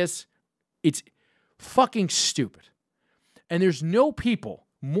ethnicity is, it's fucking stupid. And there's no people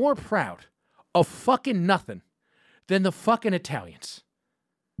more proud of fucking nothing than the fucking Italians.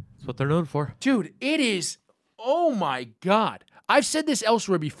 That's what they're known for. Dude, it is, oh my God. I've said this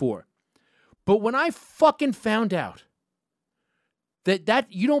elsewhere before, but when I fucking found out that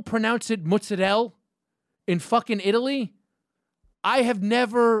you don't pronounce it mozzarella in fucking Italy, I have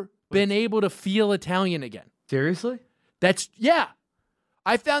never been able to feel Italian again. Seriously? Yeah.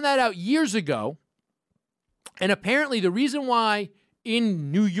 I found that out years ago. And apparently the reason why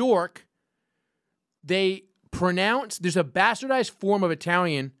in New York they pronounce, there's a bastardized form of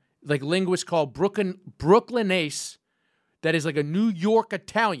Italian, like linguists call Brooklynese, that is like a New York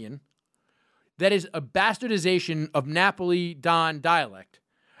Italian, that is a bastardization of Napoli Don dialect.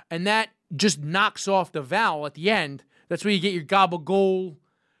 And that just knocks off the vowel at the end. That's where you get your gabagool,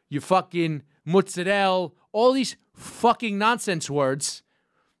 your fucking mozzarella, all these fucking nonsense words.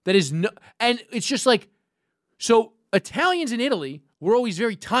 That is no, and it's just like, so Italians in Italy were always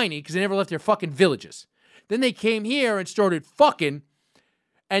very tiny because they never left their fucking villages. Then they came here and started fucking,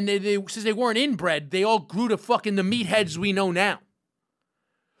 and they since they weren't inbred, they all grew to fucking the meatheads we know now.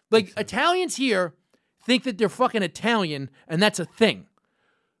 Like, Italians here think that they're fucking Italian, and that's a thing.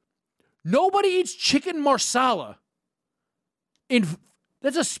 Nobody eats chicken marsala.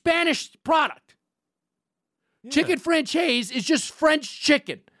 That's a Spanish product. Yeah. Chicken franchise is just French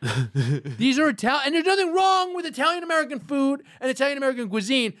chicken. These are Italian, and there's nothing wrong with Italian-American food and Italian-American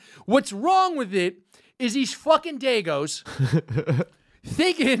cuisine. What's wrong with it is these fucking Dagos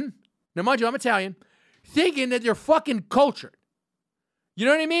thinking, now mind you, I'm Italian, thinking that they're fucking cultured. You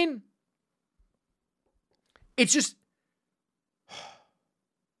know what I mean? It's just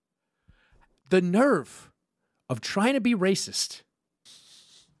the nerve of trying to be racist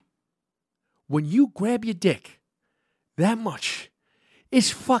when you grab your dick that much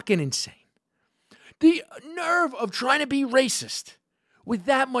is fucking insane. The nerve of trying to be racist with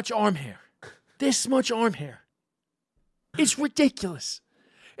that much arm hair, this much arm hair, it's ridiculous.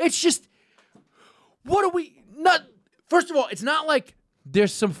 It's just, what are we, not, first of all, it's not like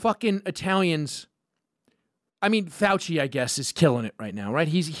there's some fucking Italians. I mean, Fauci, I guess, is killing it right now, right?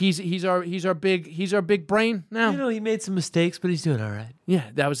 He's our big brain now. You know, he made some mistakes, but he's doing all right. Yeah,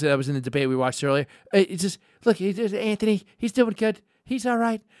 that was in the debate we watched earlier. It's just, look, Anthony, he's doing good. He's all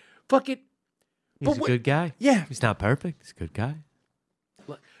right. Fuck it. He's a good guy. Yeah, he's not perfect. He's a good guy.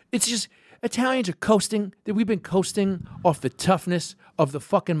 It's just Italians are coasting. That we've been coasting off the toughness of the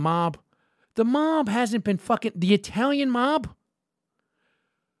fucking mob. The mob hasn't been fucking the Italian mob.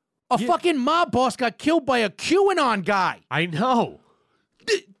 A fucking mob boss got killed by a QAnon guy. I know.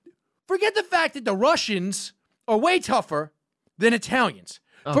 Forget the fact that the Russians are way tougher than Italians.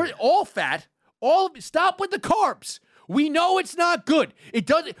 Oh. All fat, stop with the carbs. We know it's not good. It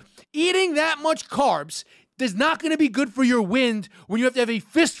doesn't. Eating that much carbs is not going to be good for your wind when you have to have a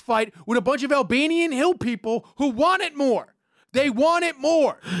fist fight with a bunch of Albanian hill people who want it more. They want it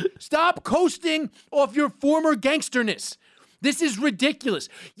more. Stop coasting off your former gangsterness. This is ridiculous.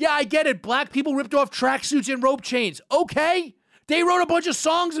 Yeah, I get it. Black people ripped off tracksuits and rope chains. Okay. They wrote a bunch of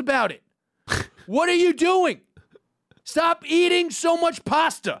songs about it. What are you doing? Stop eating so much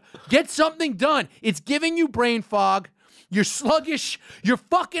pasta. Get something done. It's giving you brain fog. You're sluggish. You're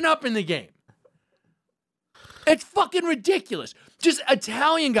fucking up in the game. It's fucking ridiculous. Just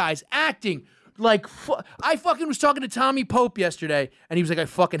Italian guys acting like... I fucking was talking to Tommy Pope yesterday, and he was like, I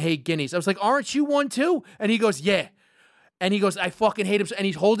fucking hate guineas. I was like, aren't you one too? And he goes, yeah. And he goes, I fucking hate him. And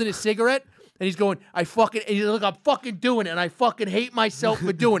he's holding his cigarette. And he's going, and he's like, I'm fucking doing it. And I fucking hate myself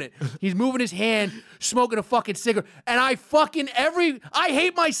for doing it. He's moving his hand, smoking a fucking cigarette. And I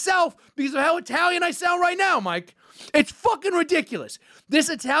hate myself because of how Italian I sound right now, Mike. It's fucking ridiculous. This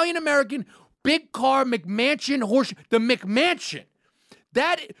Italian-American big car McMansion horse, the McMansion.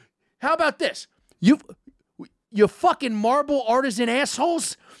 How about this? You fucking marble artisan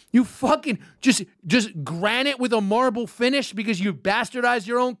assholes. You fucking just granite with a marble finish because you bastardized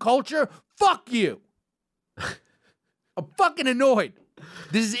your own culture. Fuck you. I'm fucking annoyed.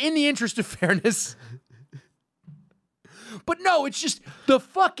 This is in the interest of fairness. But no, it's just the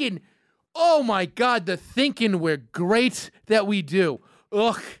fucking, oh my God, the thinking we're great that we do.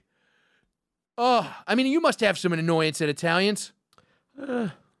 Ugh. I mean, you must have some annoyance at Italians.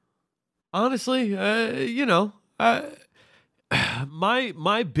 Honestly,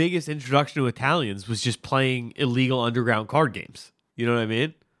 my biggest introduction to Italians was just playing illegal underground card games. You know what I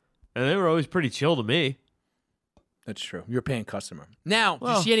mean? And they were always pretty chill to me. That's true. You're a paying customer. Now, did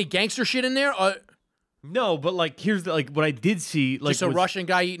you see any gangster shit in there? No, but like here's what I did see. Like just a Russian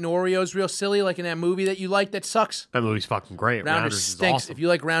guy eating Oreos real silly, like in that movie that you like that sucks? That movie's fucking great. Rounders stinks. Is awesome. If you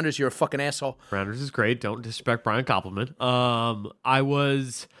like Rounders, you're a fucking asshole. Rounders is great. Don't disrespect Brian Koppelman. I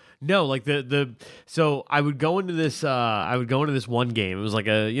was... No, like so I would go into this one game. It was like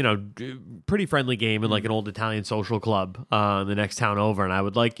a, pretty friendly game in like an old Italian social club in the next town over. And I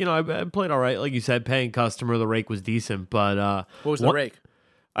would I played all right. Like you said, paying customer, the rake was decent, but what was the rake?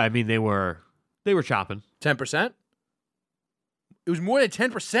 I mean, they were chopping. 10%? It was more than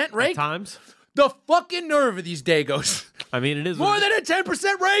 10% rake? At times. The fucking nerve of these Dagos. I mean, it is more than a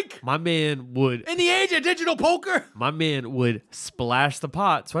 10% rake. My man would, in the age of digital poker, my man would splash the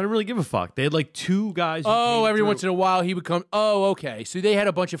pot. So I didn't really give a fuck. They had like two guys. Every once in a while he would come. Oh, okay. So they had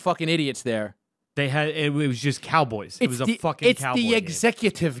a bunch of fucking idiots there. They had. It was just cowboys. It was a fucking cowboy game. It's the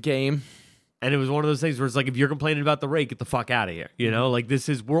executive game. And it was one of those things where it's like, if you're complaining about the rake, get the fuck out of here. You know, like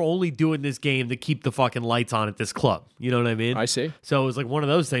we're only doing this game to keep the fucking lights on at this club. You know what I mean? I see. So it was like one of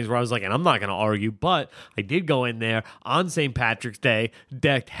those things where I was like, and I'm not going to argue, but I did go in there on St. Patrick's Day,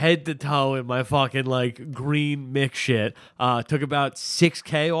 decked head to toe in my fucking like green mix shit. Took about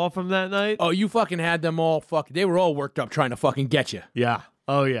 $6,000 off from that night. Oh, you fucking had them all they were all worked up trying to fucking get you. Yeah.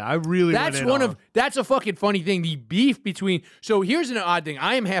 Oh yeah, I really. That's a fucking funny thing. The beef between. So here's an odd thing.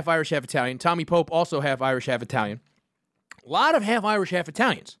 I am half Irish, half Italian. Tommy Pope also half Irish, half Italian. A lot of half Irish, half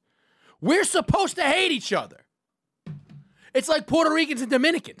Italians. We're supposed to hate each other. It's like Puerto Ricans and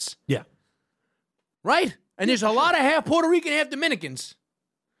Dominicans. Yeah. Right? And there's a lot of half Puerto Rican, half Dominicans.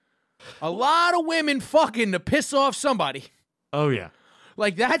 A lot of women fucking to piss off somebody. Oh yeah.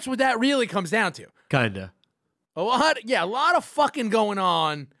 Like that's what that really comes down to. Kinda. A lot of fucking going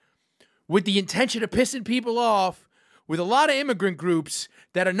on with the intention of pissing people off with a lot of immigrant groups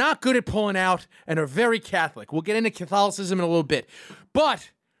that are not good at pulling out and are very Catholic. We'll get into Catholicism in a little bit.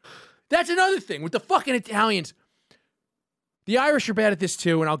 But that's another thing with the fucking Italians. The Irish are bad at this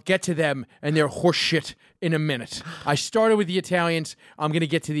too, and I'll get to them and their horseshit in a minute. I started with the Italians. I'm going to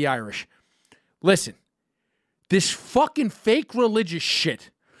get to the Irish. Listen, this fucking fake religious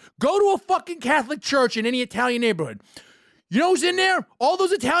shit. Go to a fucking Catholic church in any Italian neighborhood. You know who's in there? All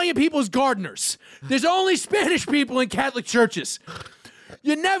those Italian people is gardeners. There's only Spanish people in Catholic churches.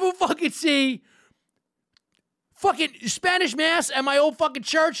 You never fucking see fucking Spanish mass at my old fucking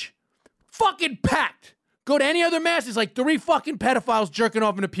church. Fucking packed. Go to any other mass, it's like 3 fucking pedophiles jerking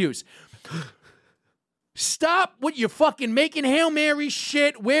off in the pews. Stop what you're fucking making Hail Mary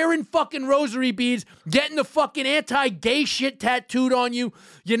shit, wearing fucking rosary beads, getting the fucking anti-gay shit tattooed on you.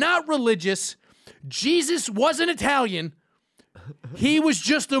 You're not religious. Jesus wasn't Italian. He was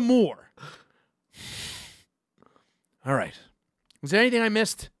just a Moor. All right. Was there anything I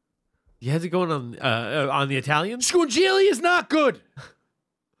missed? You had to go on the Italian? Scungili is not good.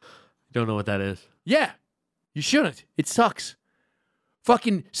 Don't know what that is. Yeah. You shouldn't. It sucks.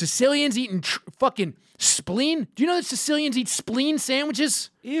 Fucking Sicilians eating fucking spleen. Do you know that Sicilians eat spleen sandwiches?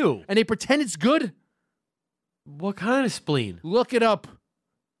 Ew. And they pretend it's good? What kind of spleen? Look it up.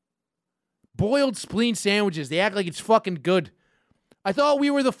 Boiled spleen sandwiches. They act like it's fucking good. I thought we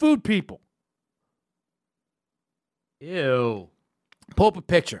were the food people. Ew. Pull up a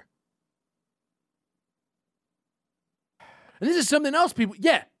picture. And this is something else people...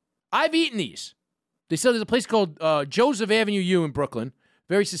 Yeah, I've eaten these. They sell there's a place called Joseph Avenue U in Brooklyn.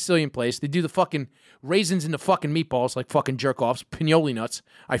 Very Sicilian place. They do the fucking raisins in the fucking meatballs like fucking jerk-offs, pinoli nuts.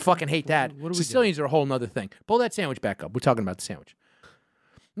 I fucking hate that. Sicilians are a whole nother thing. Pull that sandwich back up. We're talking about the sandwich.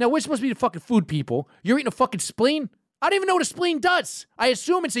 Now, we're supposed to be the fucking food people. You're eating a fucking spleen? I don't even know what a spleen does. I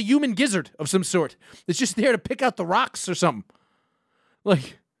assume it's a human gizzard of some sort. It's just there to pick out the rocks or something.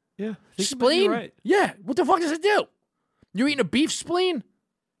 Like, yeah, spleen? Right. Yeah, what the fuck does it do? You're eating a beef spleen?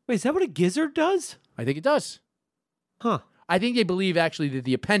 Wait, is that what a gizzard does? I think it does. Huh. I think they believe, actually, that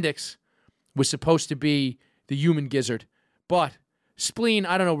the appendix was supposed to be the human gizzard. But spleen,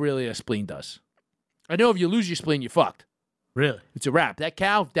 I don't know really what a spleen does. I know if you lose your spleen, you're fucked. Really? It's a wrap. That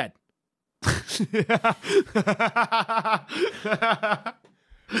cow, dead.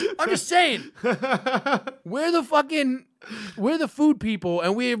 I'm just saying. We're the food people,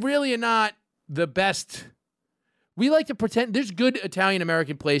 and we really are not the best. We like to pretend there's good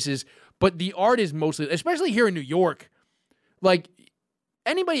Italian-American places, but the art is mostly, especially here in New York, like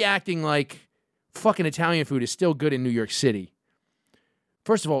anybody acting like fucking Italian food is still good in New York City.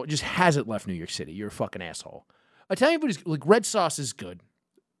 First of all, it just hasn't left New York City. You're a fucking asshole. Italian food is like red sauce is good.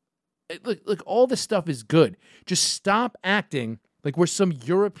 look, all this stuff is good. Just stop acting like we're some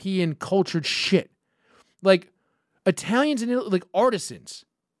European cultured shit. Like Italians and like artisans.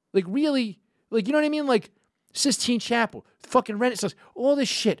 Like really, like, you know what I mean? Like Sistine Chapel, fucking Renaissance, all this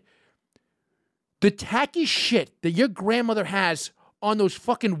shit. The tacky shit that your grandmother has on those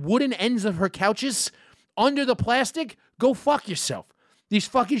fucking wooden ends of her couches under the plastic, go fuck yourself. These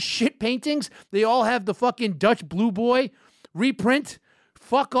fucking shit paintings, they all have the fucking Dutch Blue Boy reprint.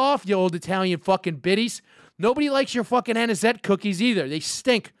 Fuck off, you old Italian fucking biddies. Nobody likes your fucking anisette cookies either. They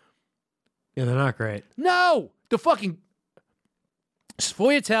stink. Yeah, they're not great. No! The fucking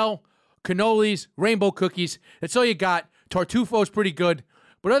Sfogliatelle, cannolis, rainbow cookies. That's all you got. Tartufo's pretty good.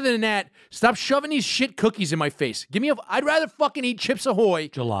 But other than that, stop shoving these shit cookies in my face. I'd rather fucking eat Chips Ahoy.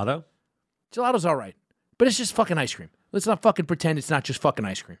 Gelato? Gelato's all right. But it's just fucking ice cream. Let's not fucking pretend it's not just fucking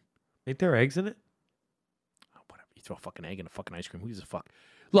ice cream. Ain't there eggs in it? Oh, whatever. You throw a fucking egg in a fucking ice cream. Who gives a fuck?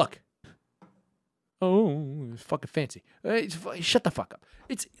 Look. Oh, it's fucking fancy. Shut the fuck up.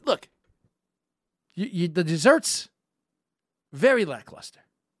 Look. The desserts, very lackluster.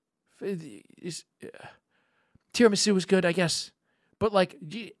 Tiramisu was good, I guess. But like,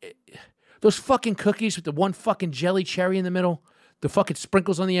 those fucking cookies with the one fucking jelly cherry in the middle, the fucking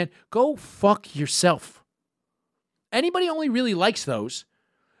sprinkles on the end, go fuck yourself. Anybody only really likes those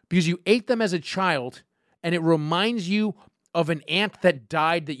because you ate them as a child and it reminds you of an aunt that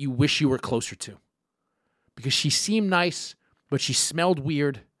died that you wish you were closer to. Because she seemed nice, but she smelled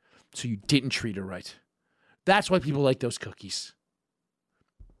weird, so you didn't treat her right. That's why people like those cookies.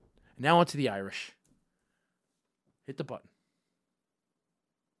 Now on to the Irish. Hit the button.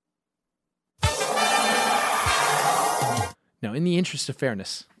 Now, in the interest of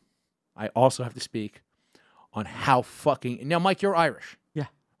fairness, I also have to speak on how fucking... Now, Mike, you're Irish. Yeah.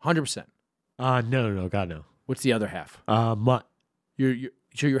 100%. No, God, no. What's the other half? Mutt.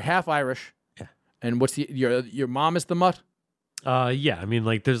 So you're half Irish. Yeah. And what's your mom is the mutt? Yeah. I mean,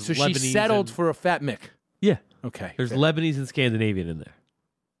 like, there's So Lebanese. she settled for a fat Mick. Yeah. Okay. There's fair. Lebanese and Scandinavian in there.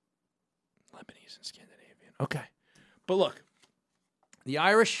 Lebanese and Scandinavian. Okay. But look, the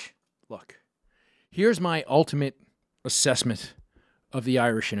Irish, here's my ultimate assessment of the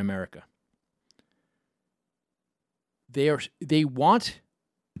Irish in America. They want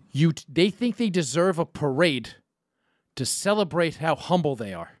you, they think they deserve a parade to celebrate how humble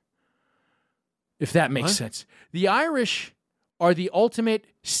they are. If that makes sense. The Irish are the ultimate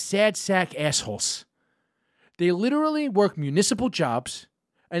sad sack assholes. They literally work municipal jobs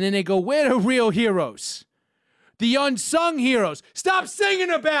and then they go, we're the real heroes. The unsung heroes. Stop singing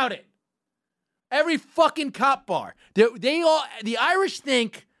about it. Every fucking cop bar. The Irish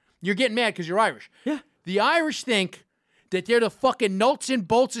think, you're getting mad because you're Irish. Yeah. The Irish think that they're the fucking nuts and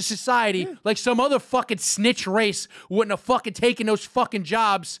bolts of society, like some other fucking snitch race wouldn't have fucking taken those fucking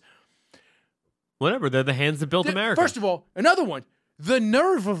jobs. Whatever, they're the hands that built America. First of all, another one, the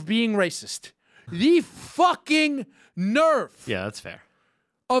nerve of being racist. The fucking nerve. Yeah, that's fair.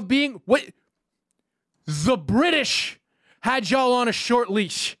 Of being, the British had y'all on a short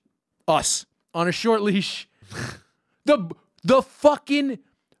leash. Us. On a short leash. The fucking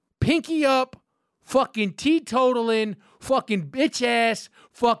pinky up, fucking teetotaling, fucking bitch ass,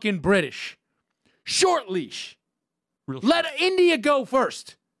 fucking British. Short leash. Let India go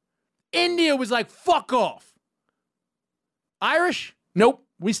first. India was like, fuck off. Irish? Nope.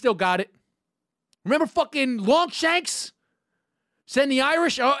 We still got it. Remember fucking Longshanks? Saying the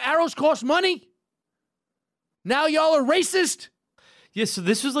Irish arrows cost money? Now y'all are racist? Yeah, so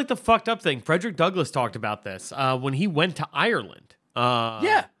this was like the fucked up thing. Frederick Douglass talked about this when he went to Ireland.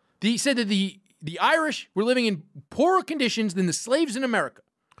 Yeah. He said that the Irish were living in poorer conditions than the slaves in America.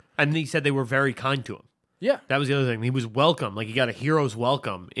 And he said they were very kind to him. Yeah. That was the other thing. He was welcome. Like, he got a hero's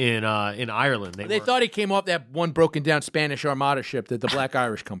welcome in Ireland. They thought he came off that one broken down Spanish Armada ship that the Black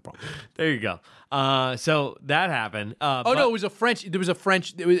Irish come from. There you go. So that happened. No, it was a French. There was a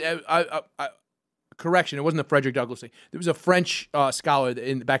French. It was, correction, it wasn't the Frederick Douglass thing. There was a French scholar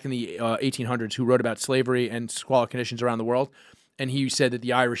back in the 1800s who wrote about slavery and squalid conditions around the world. And he said that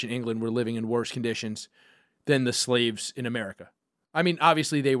the Irish in England were living in worse conditions than the slaves in America. I mean,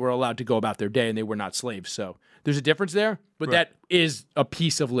 obviously, they were allowed to go about their day and they were not slaves. So there's a difference there. But that is a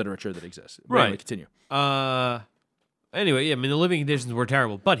piece of literature that exists. Right. Anyway, continue. Anyway, yeah, I mean, the living conditions were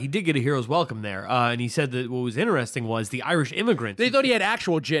terrible. But he did get a hero's welcome there. And he said that what was interesting was the Irish immigrants. They thought he had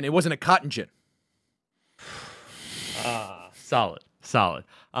actual gin. It wasn't a cotton gin. Solid.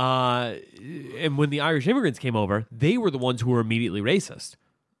 And when the Irish immigrants came over, they were the ones who were immediately racist,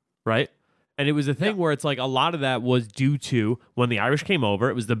 right? And it was a thing where it's like a lot of that was due to when the Irish came over.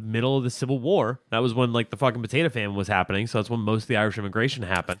 It was the middle of the Civil War. That was when like the fucking potato famine was happening. So that's when most of the Irish immigration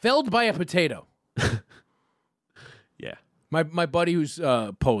happened. Felled by a potato. Yeah. My buddy who's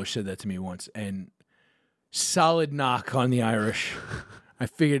Polish said that to me once, and solid knock on the Irish. I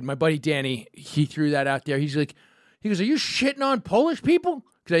figured my buddy Danny, he threw that out there. He goes, are you shitting on Polish people?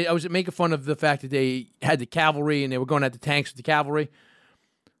 Because I was making fun of the fact that they had the cavalry and they were going at the tanks with the cavalry.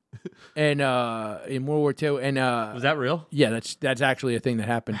 And in World War II, and Was that real? yeah, that's actually a thing that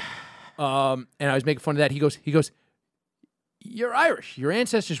happened. And I was making fun of that. He goes, you're Irish. Your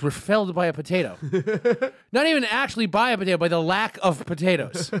ancestors were felled by a potato. Not even actually by a potato, by the lack of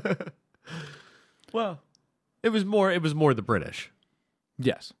potatoes. Well, it was more the British.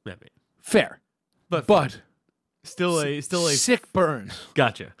 Yes, I mean, fair, but still a sick burn.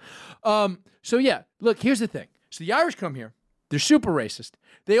 Gotcha. So yeah, look, here's the thing. So the Irish come here. They're super racist.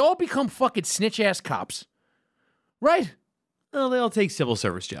 They all become fucking snitch-ass cops. Right? Well, they all take civil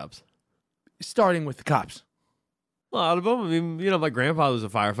service jobs. Starting with the cops. A lot of them. I mean, my grandfather was a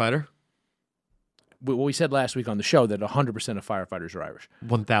firefighter. Well, we said last week on the show that 100% of firefighters are Irish.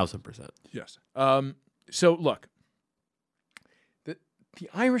 1,000%. Yes. So, look. The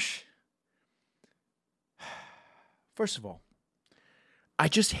Irish... First of all, I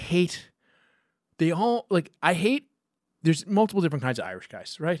just hate... There's multiple different kinds of Irish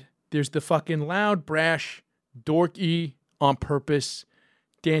guys, right? There's the fucking loud, brash, dorky, on purpose,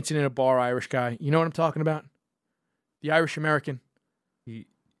 dancing in a bar Irish guy. You know what I'm talking about? The Irish American.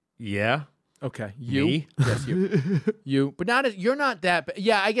 Yeah. Okay. You? Me? Yes, you. You. But you're not that.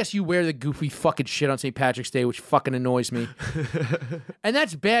 Yeah, I guess you wear the goofy fucking shit on St. Patrick's Day, which fucking annoys me. And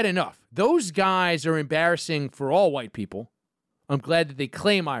that's bad enough. Those guys are embarrassing for all white people. I'm glad that they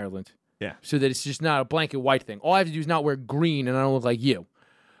claim Ireland. Yeah. So that it's just not a blanket white thing. All I have to do is not wear green and I don't look like you.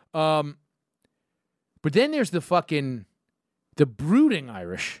 But then there's the brooding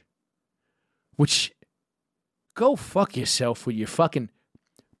Irish, which go fuck yourself with your fucking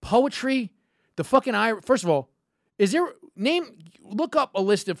poetry. The fucking Irish. First of all, look up a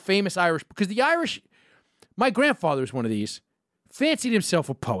list of famous Irish, because the Irish, my grandfather was one of these, fancied himself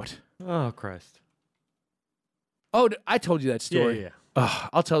a poet. Oh, Christ. Oh, I told you that story. Yeah.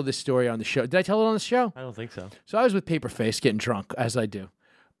 I'll tell this story on the show. Did I tell it on the show? I don't think so. So I was with Paperface getting drunk, as I do.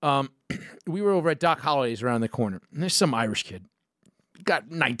 We were over at Doc Holliday's around the corner. And there's some Irish kid.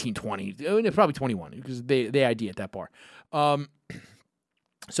 Got 19, 20. Probably 21, because they ID at that bar.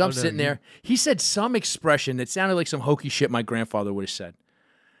 So I'm sitting there. He said some expression that sounded like some hokey shit my grandfather would have said.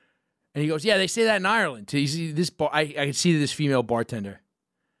 And he goes, yeah, they say that in Ireland. You see this bar, I can see this female bartender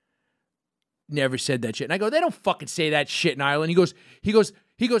never said that shit. And I go, they don't fucking say that shit in Ireland. He goes,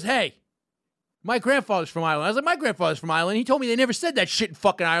 hey, my grandfather's from Ireland. I was like, my grandfather's from Ireland. He told me they never said that shit in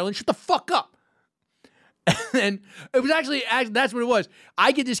fucking Ireland. Shut the fuck up. And it was actually, that's what it was.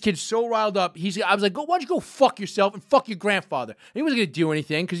 I get this kid so riled up. I was like, why don't you go fuck yourself and fuck your grandfather? And he wasn't going to do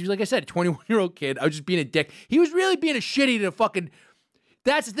anything because he was, like I said, a 21-year-old kid. I was just being a dick. He was really being a shitty to fucking,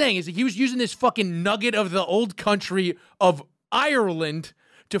 that's the thing, is that he was using this fucking nugget of the old country of Ireland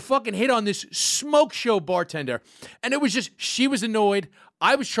to fucking hit on this smoke show bartender. And it was just, she was annoyed.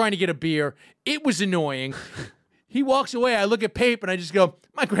 I was trying to get a beer. It was annoying. He walks away. I look at Pape and I just go,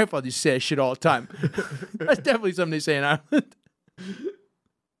 my grandfather used to say that shit all the time. That's definitely something they say in Ireland.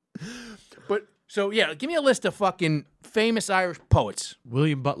 But, so yeah, give me a list of fucking famous Irish poets.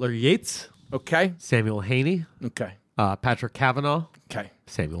 William Butler Yeats. Okay. Samuel Haney. Okay. Patrick Kavanagh. Okay.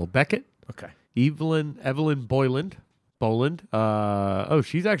 Samuel Beckett. Okay. Evelyn Boland.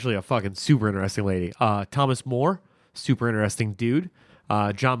 She's actually a fucking super interesting lady. Thomas More, super interesting dude.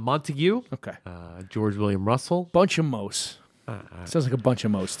 John Montague. Okay. George William Russell. Bunch of mo's. Sounds like a bunch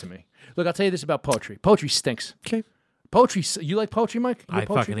of mo's to me. Look, I'll tell you this about poetry. Poetry stinks. Okay. Poetry, you like poetry, Mike? I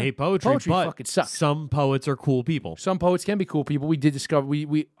fucking hate poetry. Poetry but fucking sucks. Some poets are cool people. Some poets can be cool people. We did discover,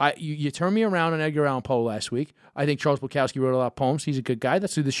 you turned me around on Edgar Allan Poe last week. I think Charles Bukowski wrote a lot of poems. He's a good guy.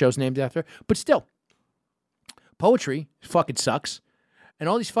 That's who the show's named after. But still, poetry fucking sucks. And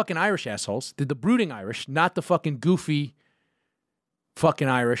all these fucking Irish assholes, the brooding Irish, not the fucking goofy fucking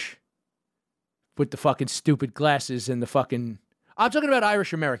Irish with the fucking stupid glasses and the fucking... I'm talking about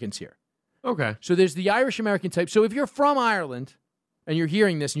Irish Americans here. Okay. So there's the Irish American type. So if you're from Ireland and you're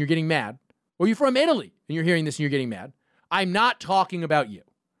hearing this and you're getting mad, or you're from Italy and you're hearing this and you're getting mad, I'm not talking about you.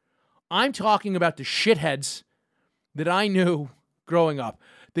 I'm talking about the shitheads that I knew growing up.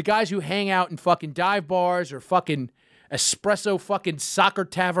 The guys who hang out in fucking dive bars or fucking espresso fucking soccer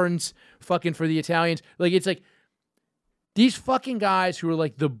taverns fucking for the Italians. Like, it's like these fucking guys who are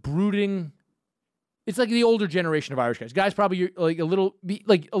like the brooding... it's like the older generation of Irish guys. Guys probably like a little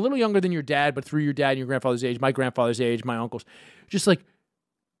younger than your dad, but through your dad and your grandfather's age, my grandfather's age, my uncles, just like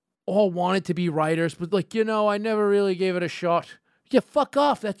all wanted to be writers, but like, I never really gave it a shot. Yeah, fuck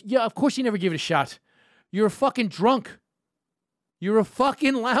off. Of course you never gave it a shot. You're a fucking drunk. You're a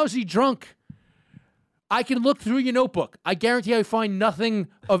fucking lousy drunk. I can look through your notebook. I guarantee I find nothing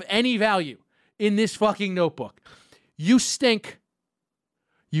of any value in this fucking notebook. You stink.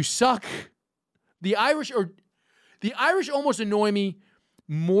 You suck. The Irish almost annoy me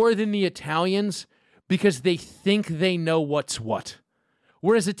more than the Italians because they think they know what's what.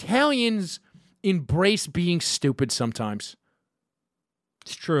 Whereas Italians embrace being stupid sometimes.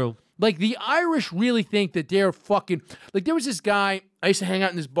 It's true. Like, the Irish really think that they're fucking... Like, there was this guy, I used to hang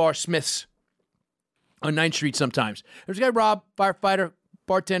out in this bar, Smith's, on 9th Street sometimes. There was a guy, Rob, firefighter,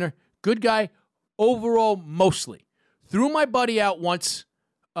 bartender, good guy, overall, mostly. Threw my buddy out once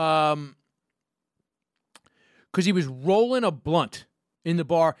because he was rolling a blunt in the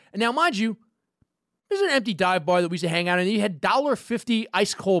bar. And now, mind you, there's an empty dive bar that we used to hang out in. He had $1.50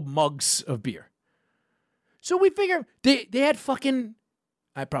 ice-cold mugs of beer. So we figure they had fucking...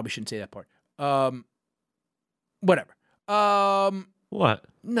 I probably shouldn't say that part. Whatever. What?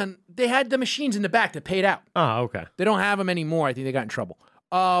 None. They had the machines in the back that paid out. Oh, okay. They don't have them anymore. I think they got in trouble.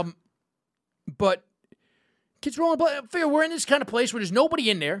 But kids rolling. I figure we're in this kind of place where there's nobody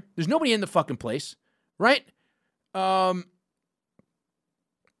in there. There's nobody in the fucking place, right?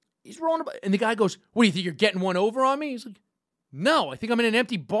 He's rolling, and the guy goes, "What do you think? You're getting one over on me?" He's like, "No, I think I'm in an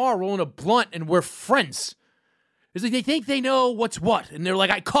empty bar rolling a blunt, and we're friends." It's like they think they know what's what, and they're like,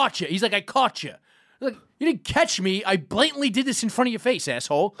 "I caught you." He's like, "I caught you." Like, you didn't catch me. I blatantly did this in front of your face,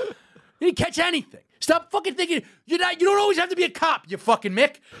 asshole. You didn't catch anything. Stop fucking thinking you don't always have to be a cop, you fucking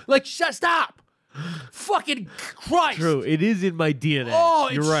Mick. Like, stop. Fucking Christ. True. It is in my DNA. Oh,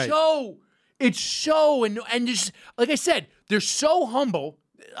 You're right. It's so, and just, like I said, they're so humble.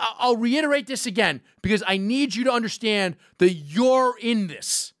 I'll reiterate this again because I need you to understand that you're in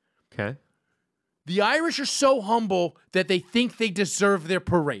this. Okay. The Irish are so humble that they think they deserve their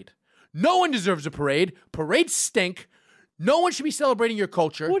parade. No one deserves a parade. Parades stink. No one should be celebrating your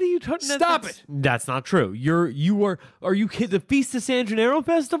culture. What are you talking about? Stop it. That's not true. Are you kidding? The Feast of San Gennaro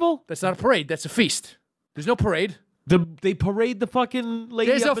Festival? That's not a parade. That's a feast. There's no parade. They parade the fucking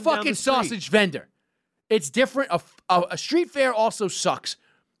lady There's up a and down fucking the street. sausage vendor. It's different. A street fair also sucks.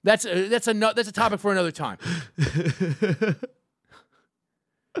 That's a topic for another time.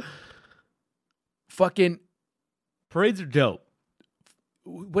 Fucking parades are dope.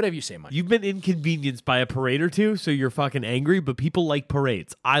 Whatever you say, Mike. You've been inconvenienced by a parade or two, so you're fucking angry, but people like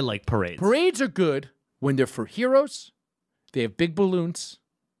parades. I like parades. Parades are good when they're for heroes. They have big balloons.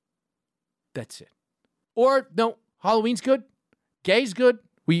 That's it. Or, no, Halloween's good. Gay's good.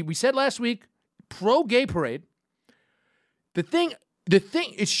 We said last week, pro-gay parade. The thing,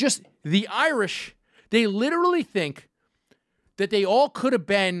 it's just the Irish, they literally think that they all could have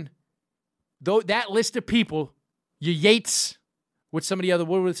been, though, that list of people, your Yates, what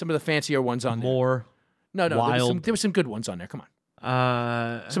were some of the fancier ones on there? More. No, Wild. there were some good ones on there. Come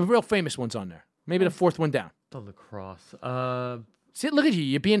on. Some real famous ones on there. Maybe the fourth one down. On the cross. See, look at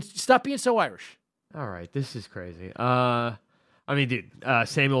you. Stop being so Irish. All right, this is crazy. I mean, dude,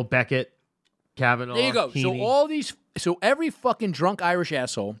 Samuel Beckett, Kavanaugh. There you go. Heaney. So every fucking drunk Irish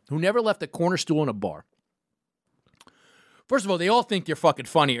asshole who never left a corner stool in a bar. First of all, they all think you're fucking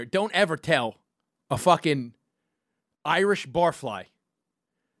funnier. Don't ever tell a fucking Irish barfly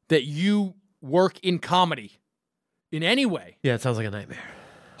that you work in comedy in any way. Yeah, it sounds like a nightmare.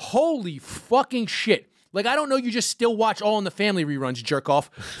 Holy fucking shit. Like, I don't know, you just still watch All in the Family reruns, jerk off.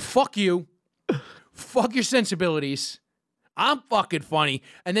 Fuck you. Fuck your sensibilities. I'm fucking funny.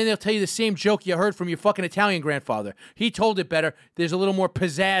 And then they'll tell you the same joke you heard from your fucking Italian grandfather. He told it better. There's a little more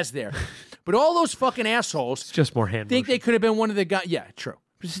pizzazz there. But all those fucking assholes It's just more hand think motion. they could have been one of the guys. Yeah, true.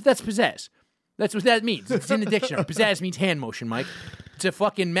 That's pizzazz. That's what that means. It's in the dictionary. Pizzazz means hand motion, Mike. It's a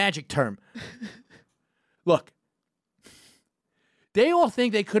fucking magic term. Look. They all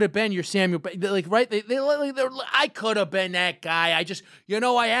think they could have been your Samuel. They're like, right? I could have been that guy. I just,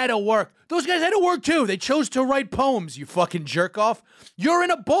 I had to work. Those guys had to work too. They chose to write poems, you fucking jerk off. You're in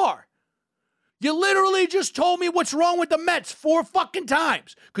a bar. You literally just told me what's wrong with the Mets 4 fucking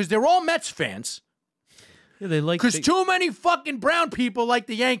times. Because they're all Mets fans. Yeah, they like. Because too many fucking brown people like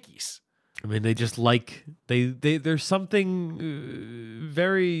the Yankees. I mean, they just like there's something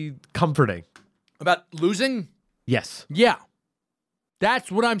very comforting About losing? Yes. Yeah.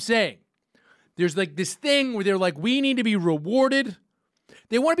 That's what I'm saying. There's like this thing where they're like, we need to be rewarded.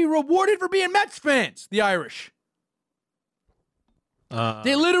 They want to be rewarded for being Mets fans, the Irish.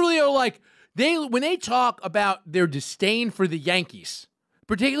 They literally are like, When they talk about their disdain for the Yankees,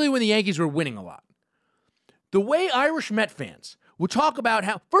 particularly when the Yankees were winning a lot, the way Irish Met fans will talk about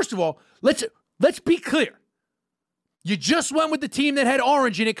how, first of all, let's be clear. You just went with the team that had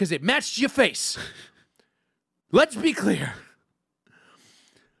orange in it because it matched your face. Let's be clear.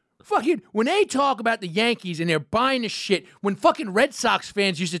 Fucking, when they talk about the Yankees and they're buying the shit, when fucking Red Sox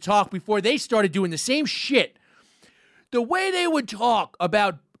fans used to talk before they started doing the same shit, the way they would talk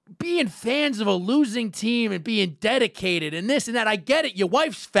about being fans of a losing team and being dedicated and this and that, I get it. Your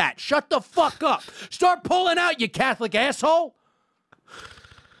wife's fat. Shut the fuck up. Start pulling out, you Catholic asshole.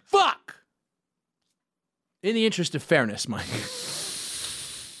 Fuck. In the interest of fairness, Mike,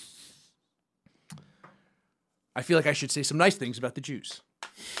 I feel like I should say some nice things about the Jews.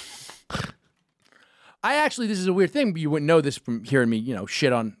 This is a weird thing, but you wouldn't know this from hearing me,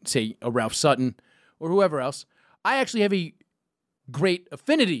 shit on, say, a Ralph Sutton or whoever else. I actually have a great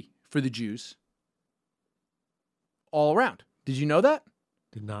affinity for the Jews all around. Did you know that?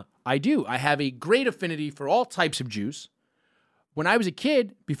 Did not. I do. I have a great affinity for all types of Jews. When I was a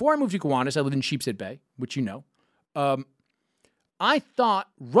kid, before I moved to Gowanus, I lived in Sheepshead Bay, which you know. I thought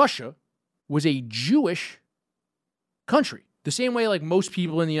Russia was a Jewish country. The same way like most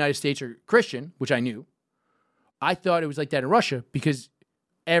people in the United States are Christian, which I knew. I thought it was like that in Russia because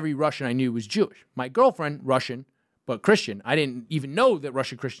every Russian I knew was Jewish. My girlfriend, Russian, but Christian. I didn't even know that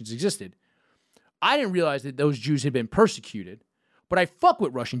Russian Christians existed. I didn't realize that those Jews had been persecuted. But I fuck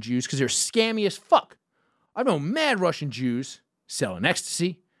with Russian Jews because they're scammy as fuck. I've known mad Russian Jews selling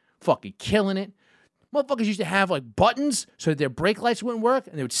ecstasy, fucking killing it. Motherfuckers used to have like buttons so that their brake lights wouldn't work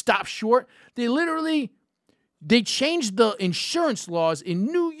and they would stop short. They changed the insurance laws in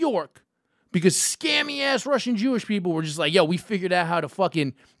New York because scammy ass Russian Jewish people were just like, yo, we figured out how to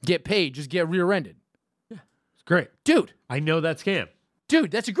fucking get paid, just get rear-ended. It's great. Dude. I know that scam.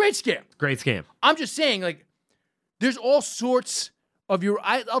 Dude, that's a great scam. Great scam. I'm just saying, like, there's all sorts of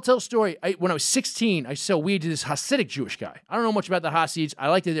I'll tell a story. When I was 16, I sell weed to this Hasidic Jewish guy. I don't know much about the Hasids. I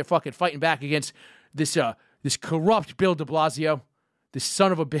like that they're fucking fighting back against this corrupt Bill de Blasio, this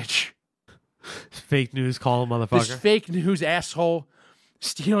son of a bitch. Fake news column, motherfucker. This fake news asshole,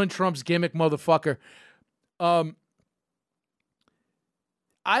 stealing Trump's gimmick, motherfucker. I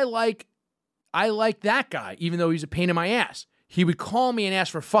like that guy, even though he's a pain in my ass. He would call me and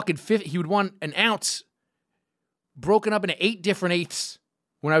ask for fucking 50. He would want an ounce broken up into 8 different eighths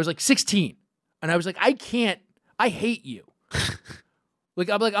when I was like 16. And I was like, I hate you.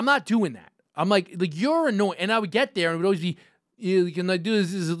 I'm not doing that. I'm like, you're annoying. And I would get there and it would always be, can I do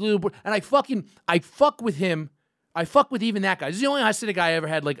this? This is a little bit. And I fuck with him. I fuck with even that guy. This is the only Hasidic guy I ever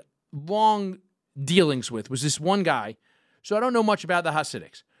had like long dealings with, was this one guy. So I don't know much about the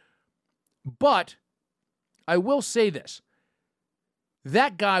Hasidics. But I will say this.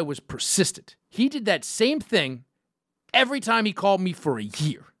 That guy was persistent. He did that same thing every time he called me for a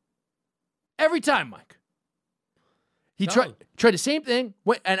year. Every time, Mike. He tried the same thing,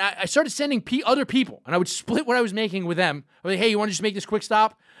 and I started sending other people, and I would split what I was making with them. I was like, hey, you want to just make this quick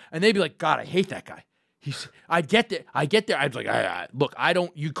stop? And they'd be like, God, I hate that guy. I'd get there. I'd be like, look,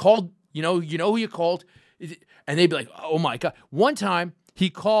 you called, you know who you called. And they'd be like, oh my God. One time, he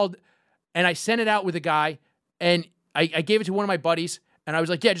called, and I sent it out with a guy, and I gave it to one of my buddies, and I was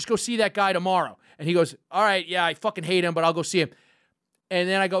like, yeah, just go see that guy tomorrow. And he goes, all right, yeah, I fucking hate him, but I'll go see him. And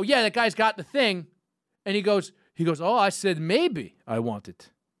then I go, yeah, that guy's got the thing. And he goes, oh, I said maybe I want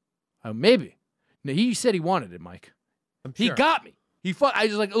it. Maybe. No, he said he wanted it, Mike. I'm sure. He got me. I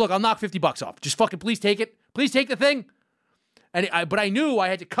was like, look, I'll knock $50 off. Just fucking please take it. Please take the thing. But I knew I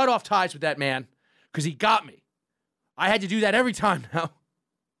had to cut off ties with that man because he got me. I had to do that every time now.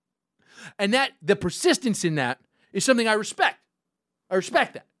 And the persistence in that is something I respect. I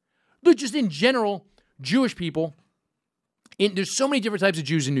respect that. Look, just in general, Jewish people, there's so many different types of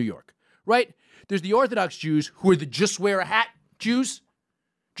Jews in New York, right? There's the Orthodox Jews who are the just wear a hat Jews,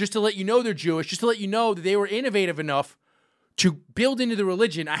 just to let you know they're Jewish, just to let you know that they were innovative enough to build into the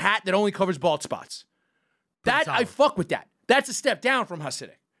religion a hat that only covers bald spots. I fuck with that. That's a step down from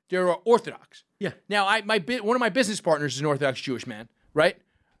Hasidic. They're Orthodox. Yeah. Now, one of my business partners is an Orthodox Jewish man, right?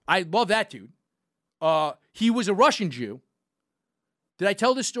 I love that dude. He was a Russian Jew. Did I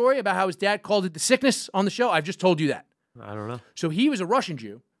tell this story about how his dad called it the sickness on the show? I've just told you that. I don't know. So he was a Russian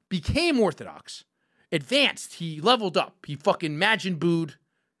Jew, became Orthodox, advanced. He leveled up. He fucking Majin Bood,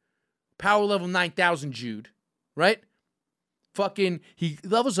 power level 9,000 Jude, right? Fucking, he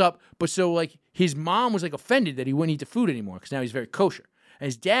levels up, but so like his mom was like offended that he wouldn't eat the food anymore because now he's very kosher. And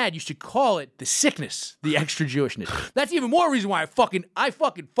his dad used to call it the sickness, the extra Jewishness. That's even more reason why I fucking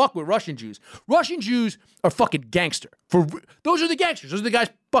fuck with Russian Jews. Russian Jews are fucking gangster. Those are the gangsters. Those are the guys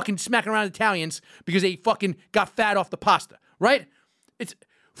fucking smacking around Italians because they fucking got fat off the pasta, right? It's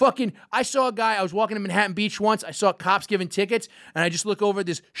fucking, I saw a guy, I was walking in Manhattan Beach once, I saw cops giving tickets, and I just look over at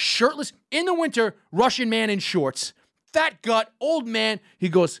this shirtless, in the winter, Russian man in shorts, fat gut, old man. He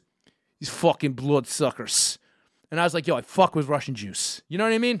goes, these fucking bloodsuckers. And I was like, yo, I fuck with Russian Jews. You know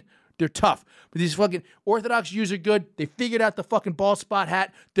what I mean? They're tough. But these fucking Orthodox Jews are good. They figured out the fucking bald spot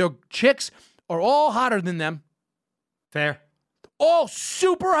hat. Their chicks are all hotter than them. Fair. All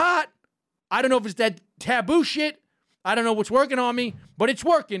super hot. I don't know if it's that taboo shit. I don't know what's working on me, but it's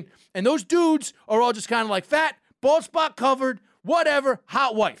working. And those dudes are all just kind of like fat, bald spot covered, whatever,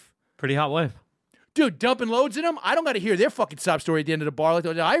 hot wife. Pretty hot wife. Dude, dumping loads in them. I don't got to hear their fucking sob story at the end of the bar like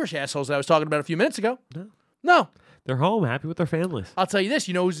those Irish assholes that I was talking about a few minutes ago. No. They're home, happy with their families. I'll tell you this.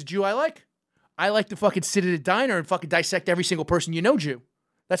 You know who's a Jew I like? I like to fucking sit at a diner and fucking dissect every single person you know Jew.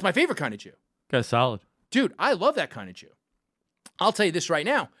 That's my favorite kind of Jew. That's solid. Dude, I love that kind of Jew. I'll tell you this right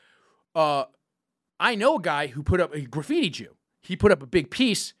now. I know a guy who put up a graffiti Jew. He put up a big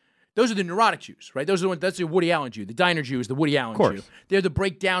piece. Those are the neurotic Jews, right? Those are the ones. That's the Woody Allen Jew. The diner Jew is the Woody Allen Jew. They're the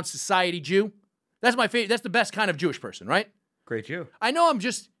breakdown society Jew. That's my favorite. That's the best kind of Jewish person, right? Great Jew. I know I'm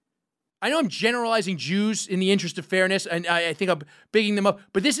generalizing Jews in the interest of fairness, and I think I'm bigging them up.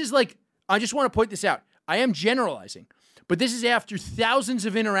 But this is like, I just want to point this out. I am generalizing, but this is after thousands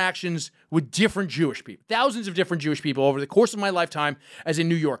of interactions with different Jewish people, thousands of different Jewish people over the course of my lifetime as a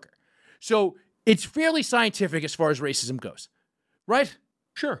New Yorker. So it's fairly scientific as far as racism goes, right?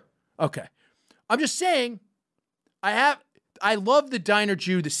 Sure. Okay. I'm just saying, I love the diner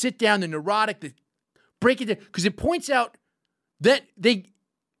Jew, the sit down, the neurotic, the break it down, because it points out that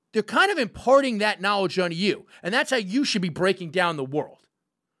they're kind of imparting that knowledge on you. And that's how you should be breaking down the world.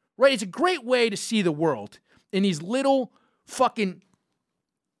 Right? It's a great way to see the world in these little fucking,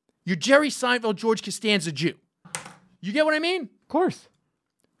 you're Jerry Seinfeld, George Costanza Jew. You get what I mean? Of course.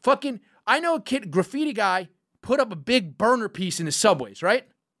 Fucking, I know a kid, graffiti guy, put up a big burner piece in the subways, right? It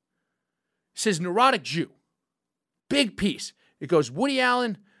says neurotic Jew. Big piece. It goes Woody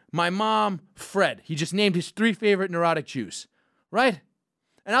Allen, my mom, Fred. He just named his 3 favorite neurotic Jews, right?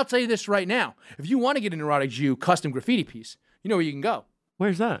 And I'll tell you this right now. If you want to get a neurotic Jew custom graffiti piece, you know where you can go.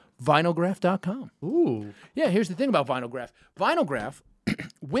 Where's that? Vinylgraph.com. Ooh. Yeah, here's the thing about Vinylgraph. Vinylgraph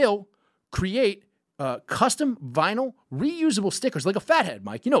will create custom vinyl reusable stickers like a fathead,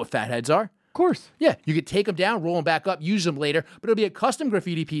 Mike. You know what fatheads are. Of course. Yeah, you could take them down, roll them back up, use them later, but it'll be a custom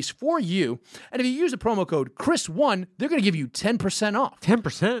graffiti piece for you. And if you use the promo code Chris1, they're going to give you 10% off.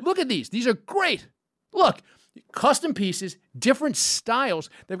 10%? Look at these. These are great. Look, custom pieces, different styles.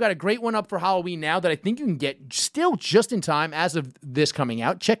 They've got a great one up for Halloween now that I think you can get still just in time as of this coming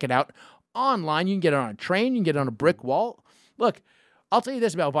out. Check it out online. You can get it on a train. You can get it on a brick wall. Look, I'll tell you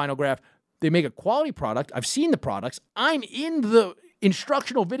this about Vinylgraph. They make a quality product. I've seen the products. I'm in the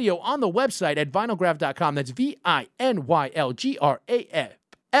instructional video on the website at vinylgraph.com. That's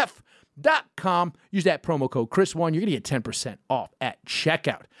vinylgraph.com. Use that promo code Chris1. You're going to get 10% off at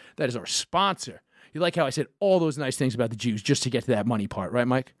checkout. That is our sponsor. You like how I said all those nice things about the Jews just to get to that money part, right,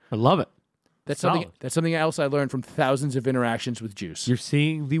 Mike? I love it. That's something else I learned from thousands of interactions with Jews. You're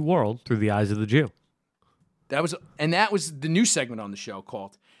seeing the world through the eyes of the Jew. That was the new segment on the show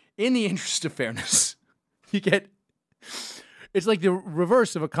called In the Interest of Fairness. It's like the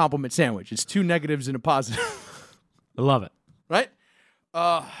reverse of a compliment sandwich. It's 2 negatives and a positive. I love it. Right?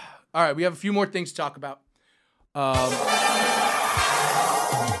 All right, we have a few more things to talk about. I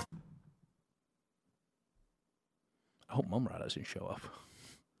hope Mumra doesn't show up.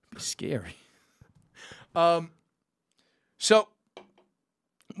 It'd be scary. So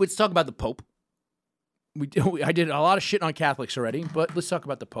let's talk about the Pope. I did a lot of shit on Catholics already, but let's talk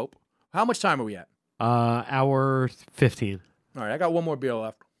about the Pope. How much time are we at? Hour 15. All right, I got one more beer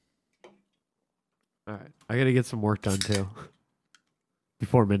left. All right, I got to get some work done too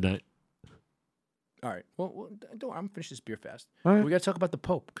before midnight. All right, well don't. I'm gonna finish this beer fast. All right. We got to talk about the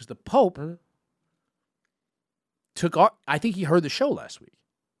Pope because the Pope I think he heard the show last week.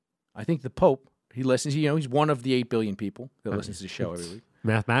 I think the Pope, he listens. He's one of the 8 billion people that listens to the show every week.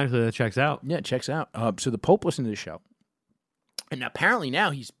 Mathematically, that checks out. Yeah, it checks out. So the Pope listened to the show, and apparently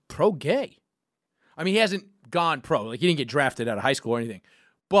now he's pro-gay. I mean, he hasn't gone pro. Like, he didn't get drafted out of high school or anything.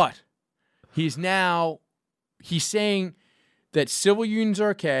 But he's saying that civil unions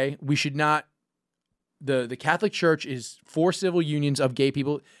are okay. We should not, the Catholic Church is for civil unions of gay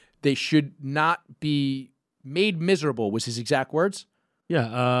people. They should not be made miserable, was his exact words.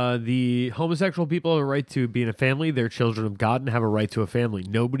 Yeah, the homosexual people have a right to be in a family. They're children of God and have a right to a family.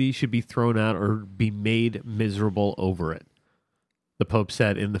 Nobody should be thrown out or be made miserable over it, the Pope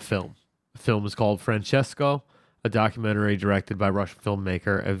said in the film. The film is called Francesco, a documentary directed by Russian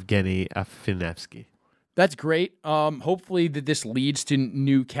filmmaker Evgeny Afinevsky. That's great. Hopefully that this leads to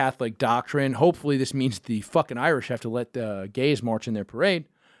new Catholic doctrine. Hopefully this means the fucking Irish have to let the gays march in their parade.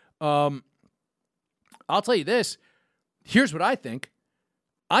 I'll tell you this. Here's what I think.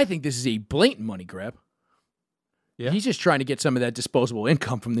 I think this is a blatant money grab. Yeah. He's just trying to get some of that disposable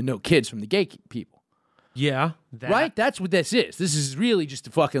income from the no kids from the gay people. Yeah. Right? That's what this is. This is really just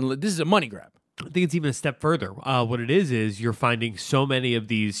this is a money grab. I think it's even a step further. What it is you're finding so many of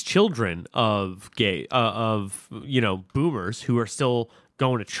these children of boomers who are still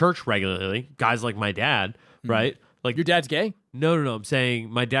going to church regularly. Guys like my dad, right? Like Your dad's gay? No. I'm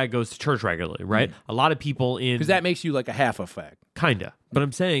saying my dad goes to church regularly, right? A lot of people Because that makes you like a half a fag. Kinda. But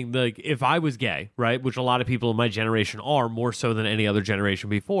I'm saying, like, if I was gay, right, which a lot of people in my generation are, more so than any other generation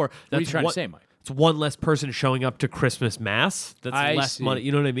before. What are you trying to say, Mike? It's one less person showing up to Christmas Mass. That's less money.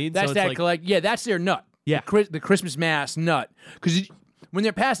 You know what I mean? That's so that that's their nut. Yeah. The Christmas Mass nut. Because when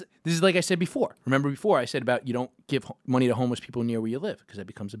they're past, this is like I said before. Remember before I said about you don't give money to homeless people near where you live because that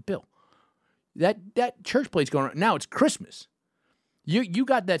becomes a bill. That church plate's going on. Now it's Christmas. You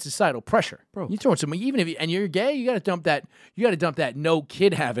got that societal pressure, bro. You throwing some, even if you're gay, you got to dump that. You got to dump that no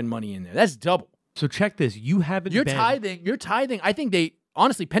kid having money in there. That's double. So check this. You haven't. You're tithing. I think they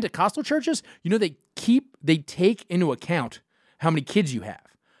honestly Pentecostal churches. They take into account how many kids you have,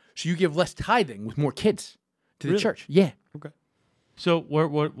 so you give less tithing with more kids to the church. Yeah. Okay. So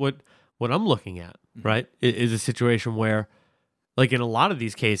what I'm looking at, right, is a situation where, like in a lot of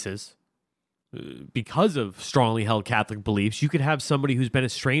these cases, because of strongly held Catholic beliefs, you could have somebody who's been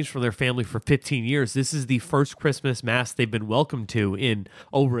estranged from their family for 15 years. This is the first Christmas Mass they've been welcomed to in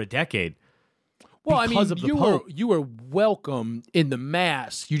over a decade. Well, I mean, you were welcome in the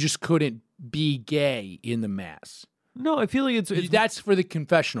Mass. You just couldn't be gay in the Mass. No, I feel like that's for the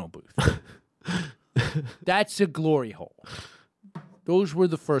confessional booth. That's a glory hole. Those were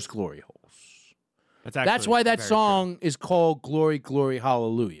the first glory holes. That's why that song is called "Glory, Glory,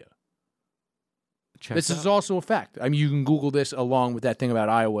 Hallelujah." This is also a fact. I mean, you can Google this along with that thing about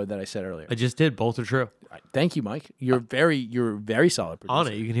Iowa that I said earlier. I just did. Both are true. Thank you, Mike. You're a very solid producer. On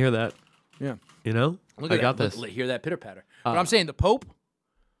it, you can hear that. Yeah. You know? Look at I got that. this. Hear that pitter-patter. But I'm saying the Pope,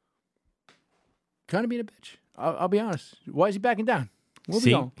 kind of being a bitch. I'll be honest. Why is he backing down?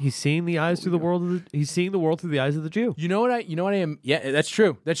 He's seeing the eyes through the world. He's seeing the world through the eyes of the Jew. You know what I am? Yeah, that's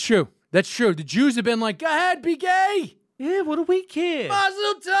true. That's true. The Jews have been like, go ahead, be gay. Yeah, what do we care?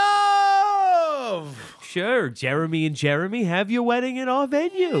 Mazel tov. Sure, Jeremy and Jeremy, have your wedding in our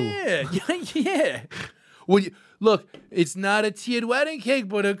venue. Yeah. Well, look, it's not a tiered wedding cake,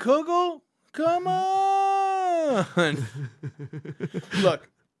 but a kugel. Come on. Look,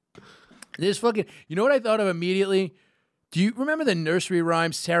 this fucking. You know what I thought of immediately? Do you remember the nursery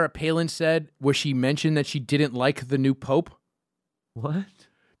rhyme Sarah Palin said, where she mentioned that she didn't like the new Pope? What?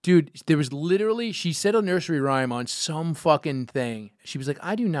 Dude, there was literally, she said a nursery rhyme on some fucking thing. She was like,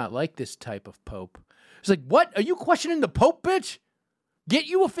 I do not like this type of Pope. It's like, what? Are you questioning the Pope, bitch? Get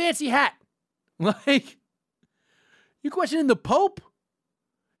you a fancy hat. Like, you questioning the Pope?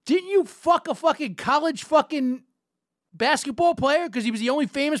 Didn't you fuck a fucking college fucking basketball player because he was the only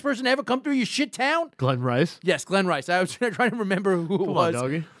famous person to ever come through your shit town? Glenn Rice? Yes, Glenn Rice. I was trying to remember who it was. Come on,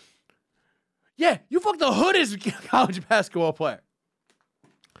 doggy. Yeah, you fucked the hoodest college basketball player.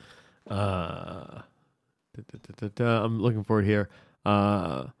 I'm looking for it here.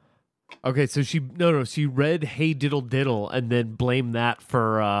 Okay, so she read "Hey Diddle Diddle" and then blamed that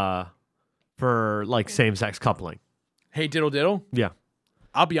for like same-sex coupling. Hey Diddle Diddle? Yeah.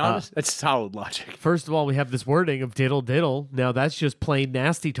 I'll be honest, that's solid logic. First of all, we have this wording of diddle diddle. Now that's just plain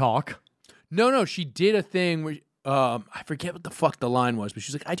nasty talk. No, she did a thing where I forget what the fuck the line was, but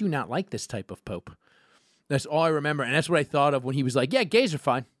she's like, I do not like this type of Pope. That's all I remember, and that's what I thought of when he was like, yeah, gays are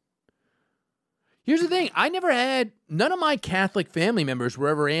fine. Here's the thing. None of my Catholic family members were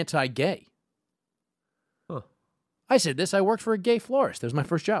ever anti-gay. Huh. I said this. I worked for a gay florist. That was my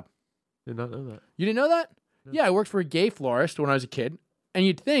first job. Did not know that. You didn't know that? No. Yeah, I worked for a gay florist when I was a kid. And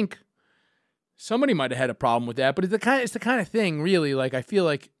you'd think somebody might have had a problem with that. But it's the kind of thing, really, like I feel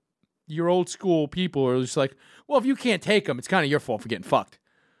like your old school people are just like, well, if you can't take them, it's kind of your fault for getting fucked.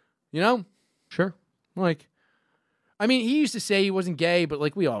 You know? Sure. Like, I mean, he used to say he wasn't gay, but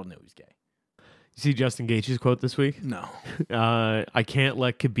like we all knew he was gay. You see Justin Gaethje's quote this week? No. I can't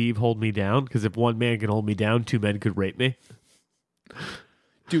let Khabib hold me down because if one man can hold me down, two men could rape me.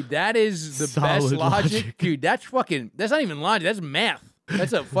 Dude, that is the Solid best logic. logic. Dude, that's not even logic. That's math.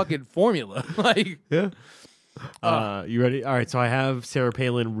 That's a fucking formula. Like, Yeah. You ready? All right. So I have Sarah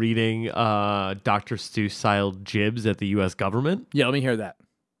Palin reading Dr. Seuss style jibs at the U.S. government. yeah, let me hear that.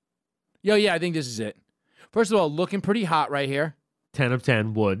 Yeah, I think this is it. First of all, looking pretty hot right here. 10 of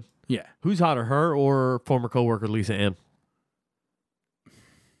 10 would. Yeah. Who's hotter, her or former coworker Lisa Ann?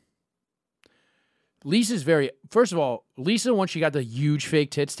 Lisa's first of all, Lisa, once she got the huge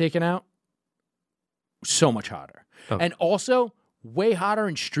fake tits taken out, so much hotter. Okay. And also, way hotter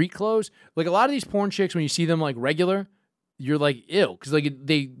in street clothes. Like, a lot of these porn chicks, when you see them, like, regular, you're like, ew. Because, like,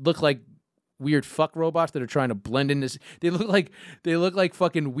 they look like weird fuck robots that are trying to blend in this. They look like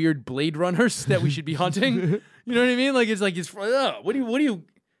fucking weird Blade Runners that we should be hunting. You know what I mean? Like, it's what do you...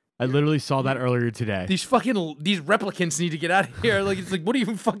 I literally saw that earlier today. These replicants need to get out of here. Like, it's like, what do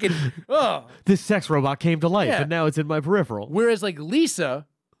you fucking... Oh. This sex robot came to life, Yeah. and now it's in my peripheral. Whereas, like, Lisa,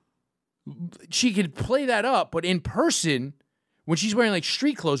 she could play that up, but in person, when she's wearing, like,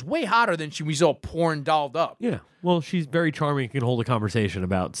 street clothes, way hotter than she was all porn dolled up. Yeah. Well, she's very charming and can hold a conversation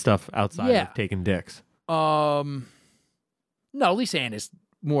about stuff outside of taking dicks. No, Lisa Ann is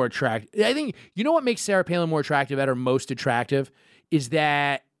more attractive. I think, you know what makes Sarah Palin more attractive at her most attractive is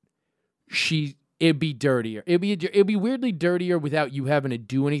that it'd be dirtier. It'd be weirdly dirtier without you having to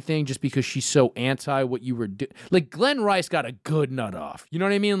do anything just because she's so anti what you were doing. Like, Glenn Rice got a good nut off. You know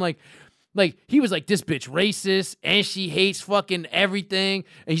what I mean? Like he was like, this bitch racist and she hates fucking everything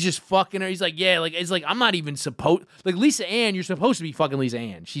and he's just fucking her. He's like, yeah, like, it's like, I'm not even supposed, like, Lisa Ann, you're supposed to be fucking Lisa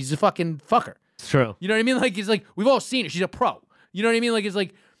Ann. She's a fucking fucker. It's true. You know what I mean? Like, it's like, we've all seen her. She's a pro. You know what I mean? Like, it's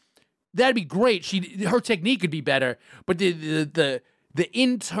like, that'd be great. Her technique could be better, but the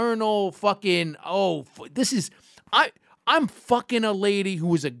internal fucking, I'm fucking a lady who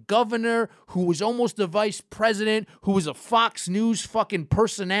was a governor, who was almost a vice president, who was a Fox News fucking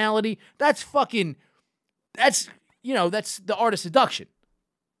personality. That's the art of seduction.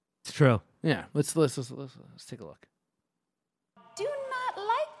 It's true. Yeah, let's take a look. Do not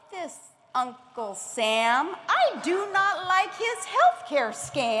like this, Uncle Sam. I do not like his healthcare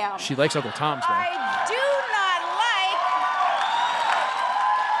scam. She likes Uncle Tom's though. I do not like...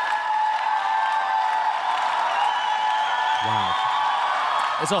 Wow.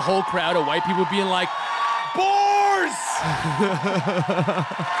 It's a whole crowd of white people being like, bores!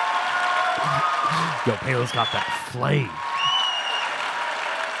 Yo, Palin's got that flame.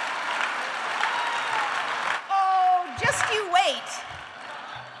 Oh, just you wait.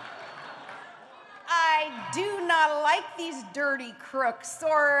 I do not like these dirty crooks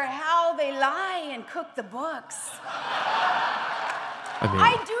or how they lie and cook the books.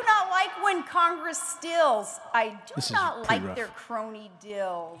 I do not like when Congress stills. I do not like rough. their crony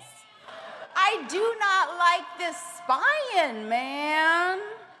dills. I do not like this spying, man.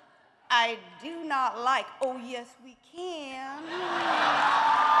 I do not like, oh, yes, we can.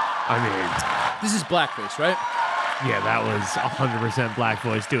 This is blackface, right? Yeah, that was 100% black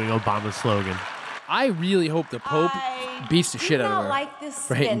voice doing Obama's slogan. I really hope the Pope beats the shit out of her. I do not like this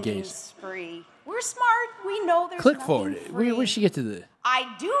for hating spending gays. spree. We're smart. We know there's Click nothing forward. free. Where'd she get to the...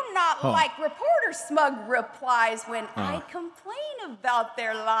 I do not like reporter smug replies when I complain about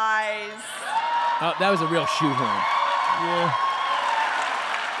their lies. That was a real shoehorn. Yeah.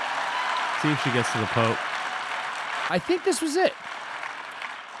 See if she gets to the Pope. I think this was it.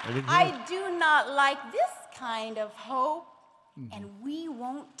 I do not like this kind of hope, and we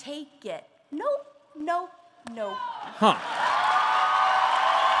won't take it. Nope, nope, nope. Huh.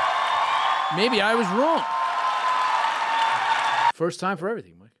 Maybe I was wrong. First time for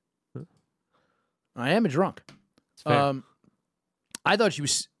everything, Mike. I am a drunk. fair. I thought she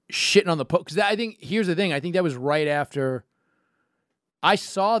was shitting on the Pope. Because I think, here's the thing. I think that was right after. I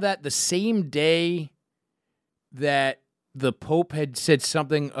saw that the same day that the Pope had said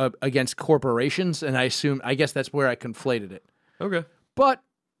something against corporations. And I guess that's where I conflated it. Okay. But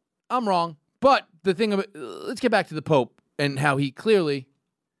I'm wrong. But the thing about, let's get back to the Pope and how he clearly,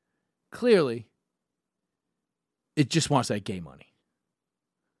 it just wants that gay money.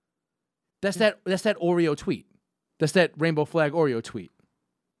 That's that Oreo tweet. That's that rainbow flag Oreo tweet.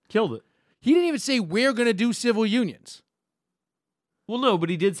 Killed it. He didn't even say we're going to do civil unions. Well, no, but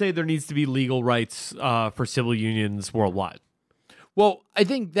he did say there needs to be legal rights for civil unions worldwide. Well, I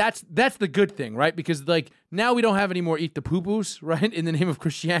think that's the good thing, right? Because like now we don't have any more eat the poo-poos, right? In the name of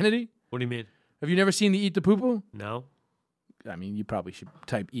Christianity. What do you mean? Have you never seen the eat the poo-poo? No. I mean, you probably should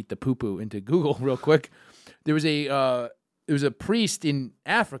type "eat the poo-poo" into Google real quick. There was a priest in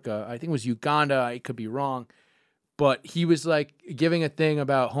Africa. I think it was Uganda. I could be wrong, but he was like giving a thing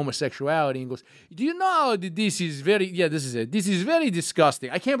about homosexuality and goes, "Do you know that this is very This is very disgusting.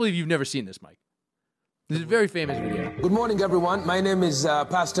 I can't believe you've never seen this, Mike. This is a very famous video. Good morning, everyone. My name is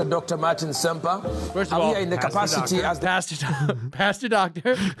Pastor Dr. Martin Semper. First of I'm all, here in the capacity as the Pastor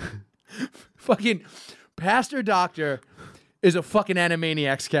Doctor. Fucking Pastor Doctor is a fucking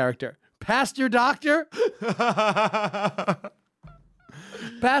Animaniacs character. Pastor Doctor?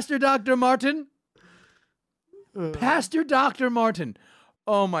 Pastor Dr. Martin? Pastor Dr. Martin.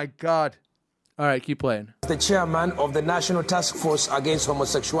 Oh my God. All right, keep playing. the chairman of the National Task Force Against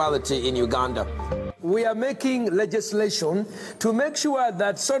Homosexuality in Uganda. We are making legislation to make sure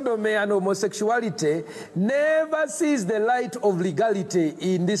that sodomy and homosexuality never sees the light of legality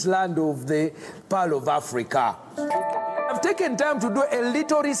in this land of the Pearl of Africa. I've taken time to do a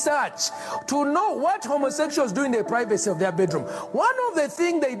little research to know what homosexuals do in the privacy of their bedroom. One of the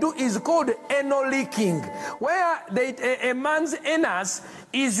things they do is called anal leaking, where a man's anus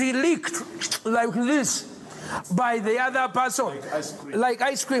is leaked like this by the other person, like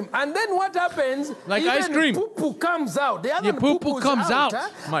ice cream. And then what happens? Like ice cream. Poo-poo comes out. The other Yeah, poo-poo comes out.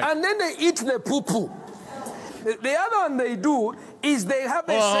 And then they eat the poo-poo. The other one they do is they have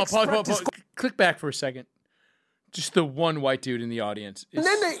a sex practice. Click back for a second. Just the one white dude in the audience. And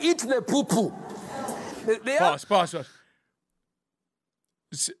then they eat the poo-poo. Pause.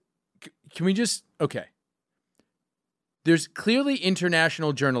 Can we just... Okay. There's clearly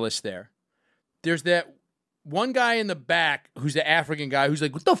international journalists there. There's that one guy in the back who's the African guy who's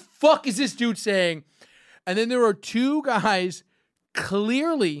like, what the fuck is this dude saying? And then there are two guys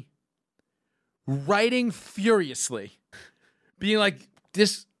clearly writing furiously, being like,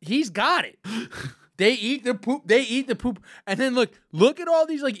 this, he's got it. They eat the poop. And then look at all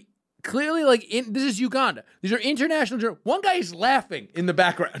these, like, clearly, like, this is Uganda. These are international journalists. One guy is laughing in the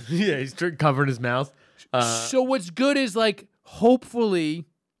background. Yeah, he's covering his mouth. So what's good is, like, hopefully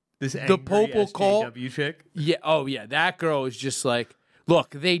the Pope will call. Chick. Yeah. Oh, yeah. That girl is just like, look,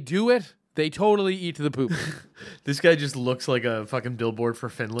 they do it. They totally eat the poop. This guy just looks like a fucking billboard for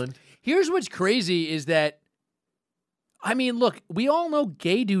Finland. Here's what's crazy is that, I mean, look, we all know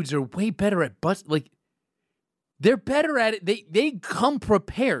gay dudes are way better at butts. Like, they're better at it. They come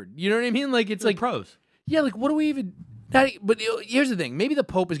prepared. You know what I mean? Like, it's They're like pros. Yeah, like, what do we even... But here's the thing. Maybe the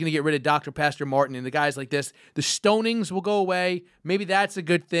Pope is going to get rid of Dr. Pastor Martin and the guys like this. The stonings will go away. Maybe that's a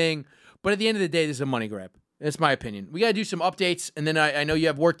good thing. But at the end of the day, this is a money grab. That's my opinion. We got to do some updates, and then I know you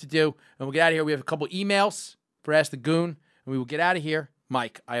have work to do, and we'll get out of here. We have a couple emails for Ask the Goon, and we will get out of here.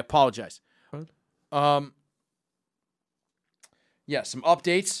 Mike, I apologize. Yeah, some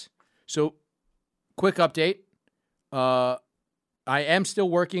updates. So, quick update. I am still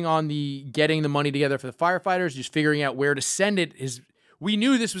working on getting the money together for the firefighters, just figuring out where to send it. We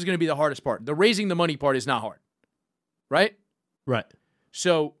knew this was going to be the hardest part. The raising the money part is not hard, right? Right.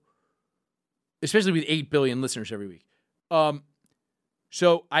 So, especially with 8 billion listeners every week.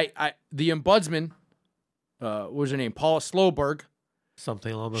 So the ombudsman, what was her name? Paula Sloberg.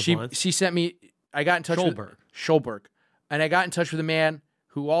 Something along those lines. She sent me. I got in touch with Schulberg, and I got in touch with a man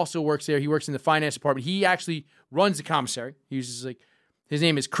who also works there. He works in the finance department. He actually runs the commissary. His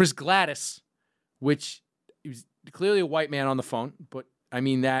name is Chris Gladys, which is clearly a white man on the phone, but I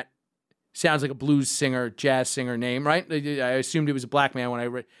mean, that sounds like a blues singer, jazz singer name, right? I assumed it was a black man when I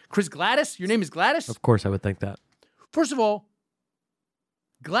read. Chris Gladys? Your name is Gladys? Of course I would think that. First of all,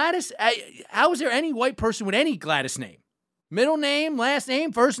 Gladys, how is there any white person with any Gladys name? Middle name, last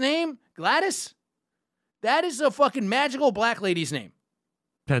name, first name? Gladys? That is a fucking magical black lady's name.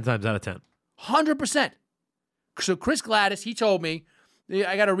 10 times out of 10. 100%. So Chris Gladys, he told me,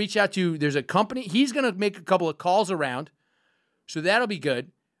 I got to reach out to, there's a company, he's going to make a couple of calls around, so that'll be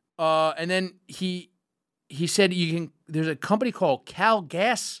good. And then he said there's a company called Cal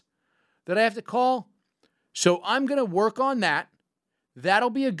Gas that I have to call. So I'm going to work on that.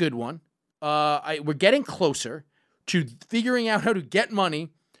 That'll be a good one. We're getting closer to figuring out how to get money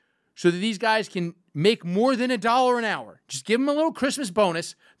so that these guys can make more than $1 an hour. Just give them a little Christmas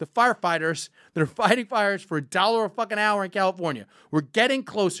bonus. The firefighters that are fighting fires for $1 a fucking hour in California. We're getting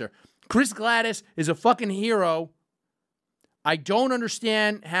closer. Chris Gladys is a fucking hero. I don't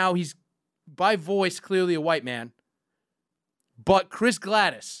understand how he's, by voice, clearly a white man. But Chris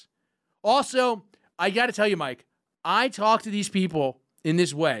Gladys. Also, I got to tell you, Mike, I talk to these people in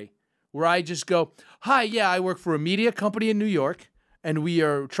this way where I just go, hi, yeah, I work for a media company in New York. And we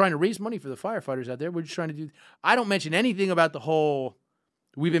are trying to raise money for the firefighters out there. We're just trying to do... I don't mention anything about the whole...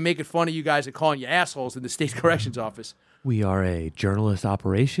 We've been making fun of you guys and calling you assholes in the state corrections office. We are a journalist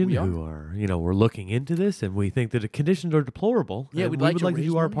operation who are, we're looking into this, and we think that the conditions are deplorable. Yeah, we would like to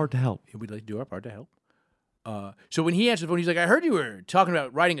do our part to help. Yeah, we'd like to do our part to help. So when he answered the phone, he's like, I heard you were talking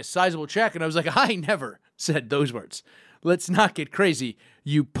about writing a sizable check. And I was like, I never said those words. Let's not get crazy,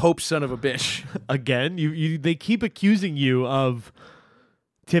 you Pope son of a bitch. Again, they keep accusing you of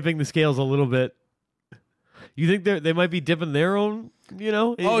tipping the scales a little bit. You think they might be dipping their own, you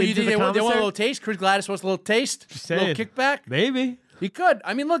think they want a little taste? Chris Gladys wants a little taste? Just saying. A little kickback? Maybe. He could.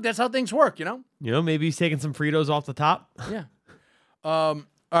 I mean, look, that's how things work, Maybe he's taking some Fritos off the top. Yeah. All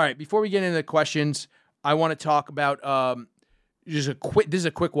right, before we get into the questions, I want to talk about this is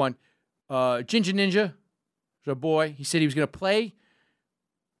a quick one. Ginger Ninja, our boy, he said he was going to play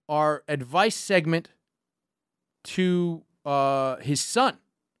our advice segment to his son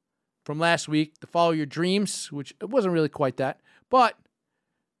from last week, the Follow Your Dreams, which it wasn't really quite that, but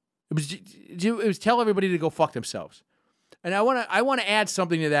it was tell everybody to go fuck themselves. And I want to add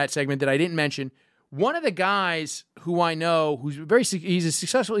something to that segment that I didn't mention. One of the guys who I know, he's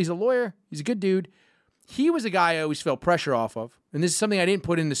a lawyer, he's a good dude. He was a guy I always felt pressure off of. And this is something I didn't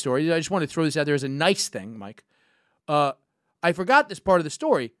put in the story. I just want to throw this out there as a nice thing, Mike. I forgot this part of the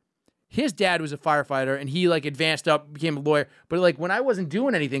story. His dad was a firefighter, and he advanced up, became a lawyer. But when I wasn't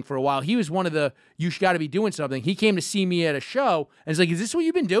doing anything for a while, he was one of the, you got to be doing something. He came to see me at a show, and he's like, is this what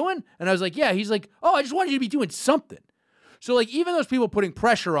you've been doing? And I was like, yeah. He's like, oh, I just wanted you to be doing something. So even those people putting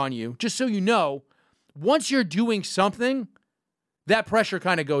pressure on you, just so you know, once you're doing something, that pressure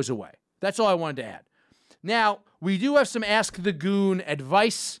kind of goes away. That's all I wanted to add. Now, we do have some Ask the Goon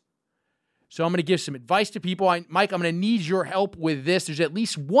advice. So I'm going to give some advice to people. Mike, I'm going to need your help with this. There's at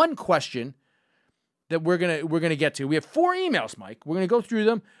least one question that we're gonna get to. We have 4 emails, Mike. We're going to go through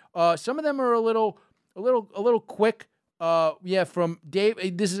them. Some of them are a little quick. From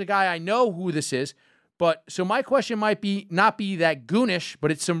Dave. This is a guy I know who this is. But so my question might not be that goonish,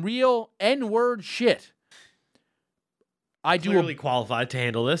 but it's some real N-word shit. Clearly qualified to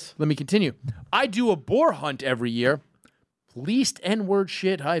handle this. Let me continue. I do a boar hunt every year. Least N-word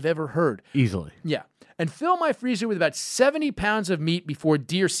shit I've ever heard. Easily. Yeah. And fill my freezer with about 70 pounds of meat before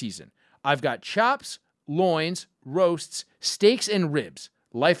deer season. I've got chops, loins, roasts, steaks, and ribs.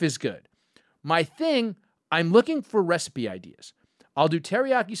 Life is good. My thing, I'm looking for recipe ideas. I'll do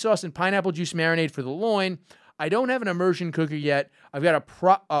teriyaki sauce and pineapple juice marinade for the loin. I don't have an immersion cooker yet. I've got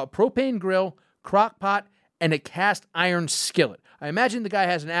a propane grill, crock pot, and a cast iron skillet. I imagine the guy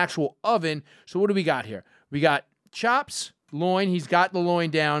has an actual oven. So what do we got here? We got chops, loin. He's got the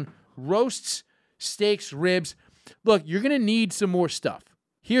loin down. Roasts, steaks, ribs. Look, you're going to need some more stuff.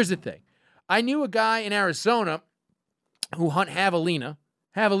 Here's the thing. I knew a guy in Arizona who hunt javelina.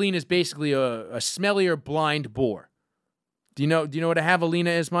 Javelina is basically a smellier blind boar. Do you know what a javelina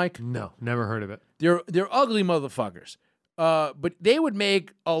is, Mike? No, never heard of it. They're ugly motherfuckers. But they would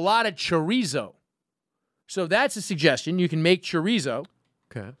make a lot of chorizo. So that's a suggestion. You can make chorizo.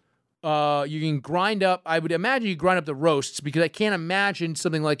 Okay. You can grind up. I would imagine you grind up the roasts because I can't imagine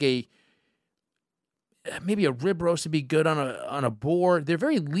something like maybe a rib roast would be good on a boar. They're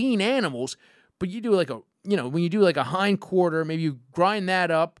very lean animals, but you do when you do a hind quarter, maybe you grind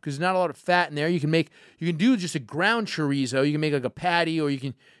that up because there's not a lot of fat in there. You can do just a ground chorizo. You can make a patty, or you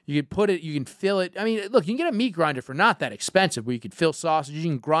can fill it. I mean, look, you can get a meat grinder for not that expensive, where you can fill sausage. You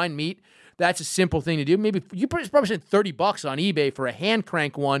can grind meat. That's a simple thing to do. Maybe you probably spend $30 on eBay for a hand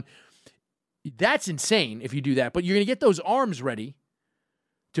crank one. That's insane if you do that. But you're gonna get those arms ready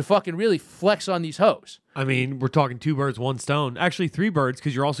to fucking really flex on these hoes. I mean, we're talking 2 birds, 1 stone. Actually, 3 birds,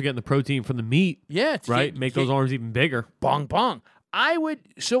 because you're also getting the protein from the meat. Yeah. Right? Make those arms even bigger. Bong, bong.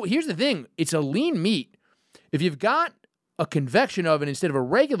 So here's the thing. It's a lean meat. If you've got a convection oven instead of a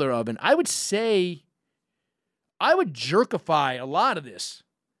regular oven, I would say I would jerkify a lot of this.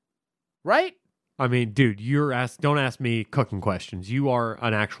 Right? I mean, dude, don't ask me cooking questions. You are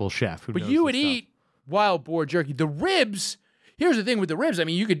an actual chef. But you would eat wild boar jerky. The ribs... Here's the thing with the ribs. I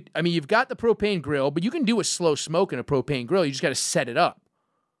mean, you've got the propane grill, but you can do a slow smoke in a propane grill. You just got to set it up.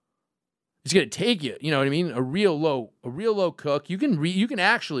 It's going to take you, you know what I mean? A real low cook. You can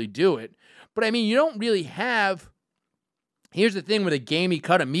actually do it. But I mean, you don't really have. Here's the thing with a gamey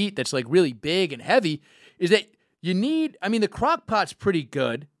cut of meat that's really big and heavy is that you need. I mean, the crock pot's pretty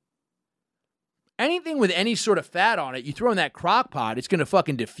good. Anything with any sort of fat on it, you throw in that crock pot, it's going to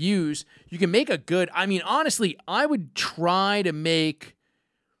fucking diffuse. You can make a good, I mean, honestly, I would try to make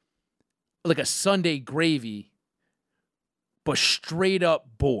a Sunday gravy, but straight up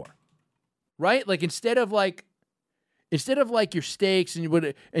boar, right? Instead of your steaks and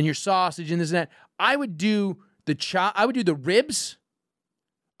your sausage and this and that, I would do the ribs.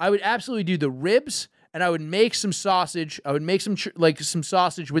 I would absolutely do the ribs, and I would make some sausage. I would make some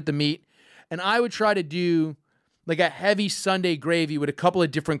sausage with the meat. And I would try to do a heavy Sunday gravy with a couple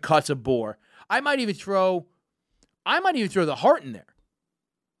of different cuts of boar. I might even throw I might even throw the heart in there.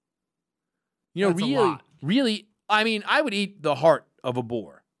 You know, That's a lot. really, I mean, I would eat the heart of a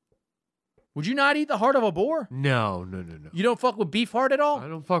boar. Would you not eat the heart of a boar? No. You don't fuck with beef heart at all? I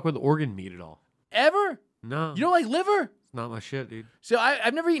don't fuck with organ meat at all. Ever? No. You don't like liver? It's not my shit, dude. So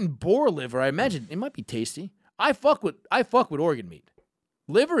I've never eaten boar liver. I imagine it might be tasty. I fuck with organ meat.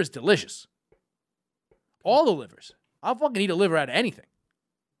 Liver is delicious. All the livers. I'll fucking eat a liver out of anything.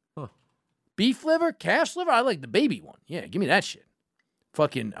 Huh. Beef liver, calf's liver. I like the baby one. Yeah, give me that shit.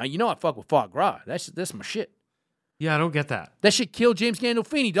 Fucking, I fuck with foie gras. That's my shit. Yeah, I don't get that. That shit killed James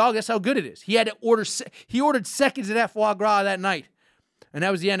Gandolfini, dog. That's how good it is. He had to ordered seconds of that foie gras that night, and that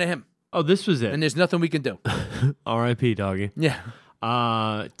was the end of him. Oh, this was it. And there's nothing we can do. R.I.P. doggy. Yeah.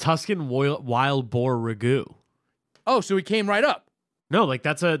 Tuscan wild boar ragu. Oh, so he came right up. No, like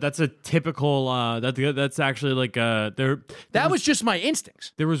that's a typical. That's actually like That was just my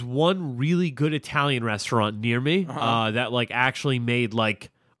instincts. There was one really good Italian restaurant near me that like actually made like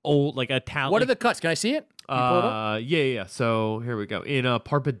old like Italian. What are the cuts? Can I see it? Can you pull it up? Yeah. So here we go. In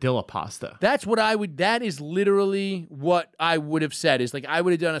parpadilla pasta. That's what I would. That is literally what I would have said. Is like I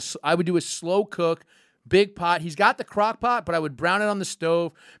would have done I would do a slow cook, big pot. He's got the crock pot, but I would brown it on the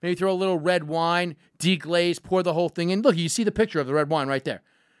stove. Maybe throw a little red wine, deglaze, pour the whole thing in. Look, you see the picture of the red wine right there.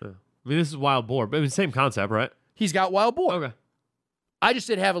 I mean, this is wild boar, but it's the same concept, right? He's got wild boar. Okay. I just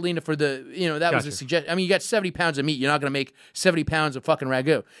said javelina for the, that was a suggestion. I mean, you got 70 pounds of meat. You're not going to make 70 pounds of fucking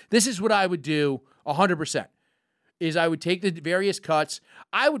ragu. This is what I would do 100%, is I would take the various cuts.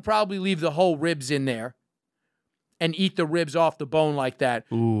 I would probably leave the whole ribs in there and eat the ribs off the bone like that.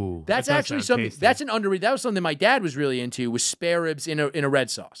 Ooh. That's actually something, tasty. that's an underrated, that was something my dad was really into, was spare ribs in a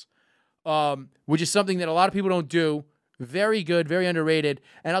red sauce, which is something that a lot of people don't do. Very good, very underrated.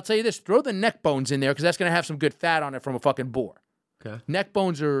 And I'll tell you this, throw the neck bones in there because that's going to have some good fat on it from a fucking boar. Okay. Neck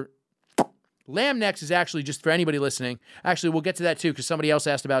bones are... Lamb necks is actually, just for anybody listening, actually, we'll get to that too because somebody else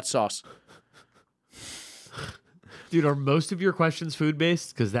asked about sauce. Dude, are most of your questions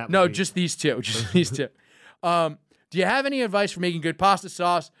food-based? Because that No, just these two. Just these two. Do you have any advice for making good pasta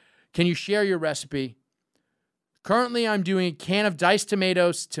sauce? Can you share your recipe? Currently, I'm doing a can of diced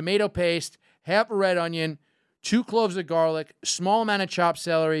tomatoes, tomato paste, half a red onion, 2 cloves of garlic, small amount of chopped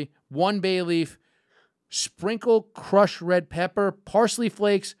celery, 1 bay leaf, sprinkle crushed red pepper, parsley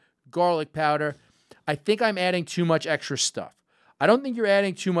flakes, garlic powder. I think I'm adding too much extra stuff. I don't think you're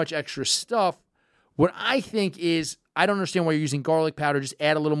adding too much extra stuff. What I think is, I don't understand why you're using garlic powder. Just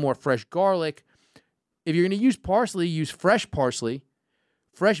add a little more fresh garlic. If you're going to use parsley, use fresh parsley.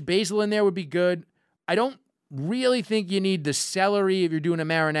 Fresh basil in there would be good. I don't really think you need the celery if you're doing a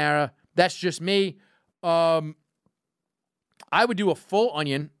marinara. That's just me. I would do a full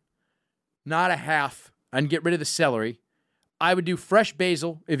onion, not a half, and get rid of the celery. I would do fresh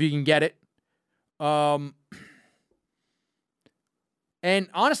basil if you can get it. And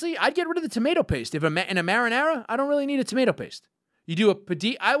honestly, I'd get rid of the tomato paste. If in a marinara, I don't really need a tomato paste. You do a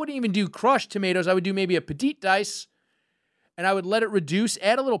petite, I wouldn't even do crushed tomatoes. I would do maybe a petite dice, and I would let it reduce,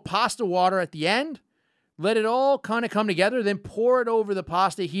 add a little pasta water at the end, let it all kind of come together, then pour it over the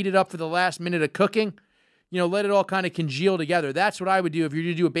pasta, heat it up for the last minute of cooking. Let it all kind of congeal together. That's what I would do if you're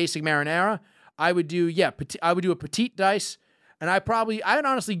going to do a basic marinara. I would do, I would do a petite dice, and I'd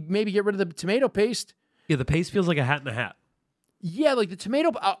honestly maybe get rid of the tomato paste. Yeah, the paste feels like a hat in a hat. Yeah, like the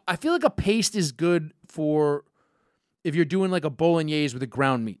tomato, I feel like a paste is good for if you're doing like a bolognese with a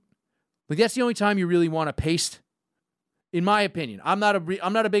ground meat. Like that's the only time you really want a paste, in my opinion. I'm not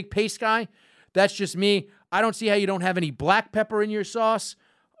a big paste guy. That's just me. I don't see how you don't have any black pepper in your sauce.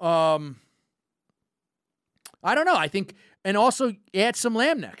 I don't know. I think, and also add some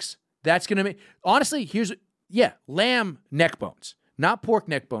lamb necks. That's going to make, honestly, lamb neck bones, not pork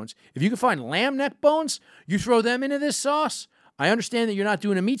neck bones. If you can find lamb neck bones, you throw them into this sauce. I understand that you're not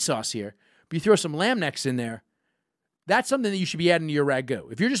doing a meat sauce here, but you throw some lamb necks in there. That's something that you should be adding to your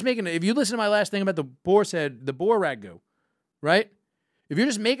ragu. If you listen to my last thing about the boar ragu, right? If you're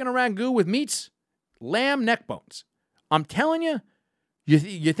just making a ragu with meats, lamb neck bones. I'm telling you,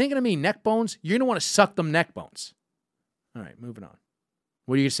 you're thinking of me neck bones, you're going to want to suck them neck bones. All right, moving on.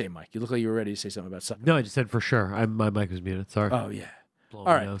 What are you going to say, Mike? You look like you were ready to say something about sucking. No, I just said for sure. My mic was muted. Sorry. Oh, yeah. Blow All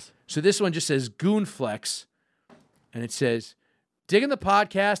my right. nose. So this one just says Goon Flex, and it says, digging the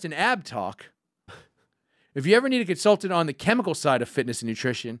podcast and ab talk. If you ever need a consultant on the chemical side of fitness and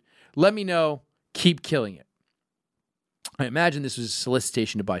nutrition, let me know. Keep killing it. I imagine this was a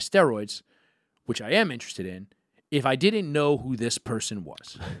solicitation to buy steroids, which I am interested in, if I didn't know who this person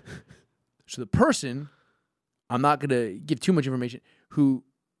was. So the person, I'm not going to give too much information, who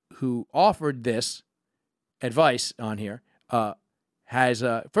offered this advice on here, has,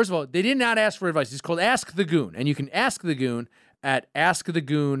 first of all, they did not ask for advice. It's called Ask the Goon, and you can ask the Goon at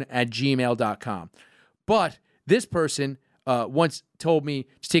askthegoon@gmail.com. But this person once told me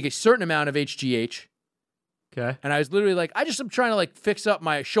to take a certain amount of HGH. Okay. And I was literally like, I just am trying to like fix up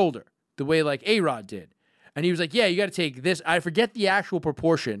my shoulder the way like A-Rod did. And he was like, yeah, you got to take this. I forget the actual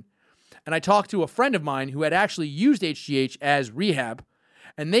proportion. And I talked to a friend of mine who had actually used HGH as rehab.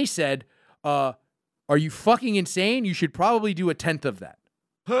 And they said, are you fucking insane? You should probably do 1/10 of that.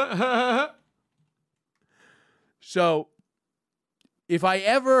 So if I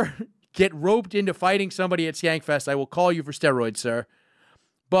ever get roped into fighting somebody at Skankfest, I will call you for steroids, sir.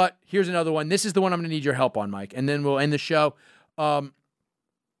 But here's another one. This is the one I'm going to need your help on, Mike. And then we'll end the show. So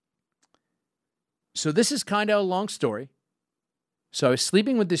this is kind of a long story. So I was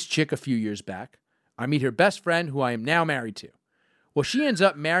sleeping with this chick a few years back. I meet her best friend, who I am now married to. Well, she ends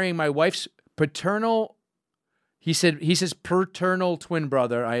up marrying my wife's paternal, he says paternal twin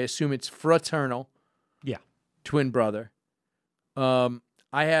brother. I assume it's fraternal. Yeah. Twin brother. I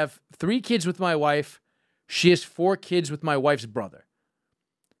have 3 kids with my wife. She has 4 kids with my wife's brother.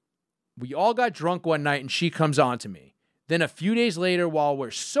 We all got drunk one night and she comes on to me. Then a few days later, while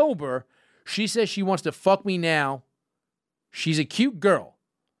we're sober, she says she wants to fuck me now. She's a cute girl.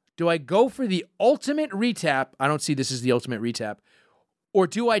 Do I go for the ultimate retap? I don't see this as the ultimate retap. Or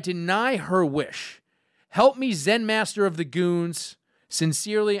do I deny her wish? Help me, Zen Master of the Goons.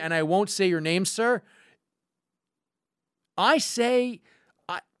 Sincerely, and I won't say your name, sir. I say,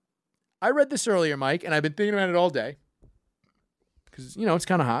 I read this earlier, Mike, and I've been thinking about it all day. Because, it's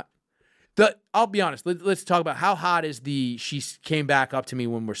kind of hot. I'll be honest. Let's talk about how hot is she came back up to me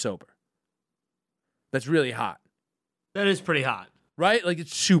when we're sober. That's really hot. That is pretty hot. Right? Like,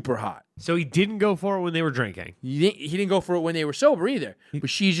 it's super hot. So he didn't go for it when they were drinking. He didn't go for it when they were sober either. But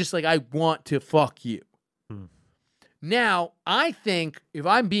she's just like, I want to fuck you. Now, I think, if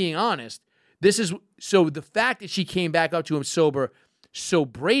I'm being honest, so the fact that she came back up to him sober so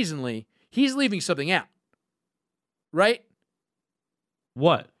brazenly, he's leaving something out. Right?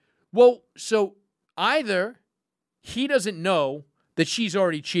 What? Well, so either he doesn't know that she's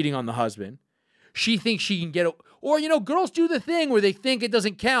already cheating on the husband. She thinks she can get or, girls do the thing where they think it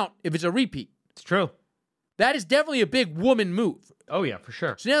doesn't count if it's a repeat. It's true. That is definitely a big woman move. Oh, yeah, for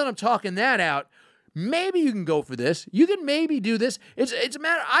sure. So now that I'm talking that out, maybe you can go for this. You can maybe do this. It's a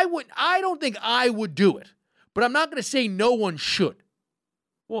matter. I don't think I would do it, but I'm not going to say no one should.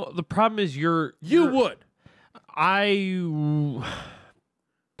 Well, the problem is you would. I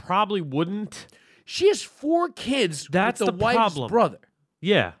probably wouldn't. She has 4 kids That's with the wife's problem. brother.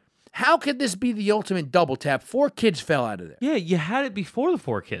 Yeah. How could this be the ultimate double tap? 4 kids fell out of there. Yeah, you had it before the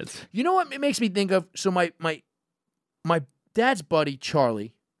 4 kids. You know what it makes me think of? So my dad's buddy,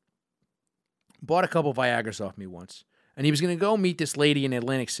 Charlie, bought a couple Viagras off me once. And he was going to go meet this lady in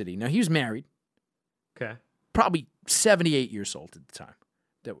Atlantic City. Now, he was married. Okay. Probably 78 years old at the time.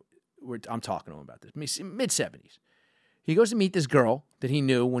 I'm talking to him about this. Mid-70s. He goes to meet this girl that he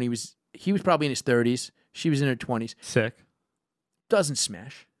knew when he was probably in his 30s. She was in her 20s. Sick. Doesn't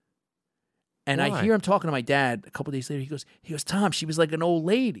smash. And Why? I hear him talking to my dad a couple days later. He goes, Tom, she was like an old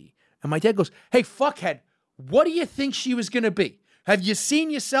lady. And my dad goes, hey, fuckhead, what do you think she was going to be? Have you seen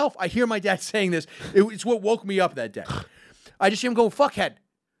yourself? I hear my dad saying this. It's what woke me up that day. I just hear him going, fuckhead,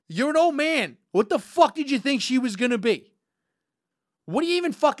 you're an old man. What the fuck did you think she was going to be? What are you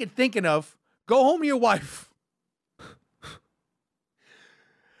even fucking thinking of? Go home to your wife.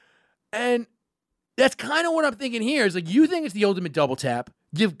 And that's kind of what I'm thinking here. Is like, you think it's the ultimate double tap.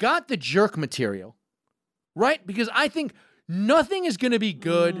 You've got the jerk material, right? Because I think nothing is going to be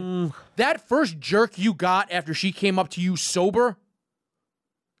good. That first jerk you got after she came up to you sober,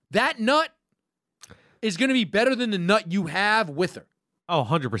 that nut is going to be better than the nut you have with her. Oh,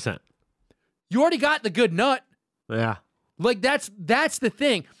 100%. You already got the good nut. Yeah. Like, that's the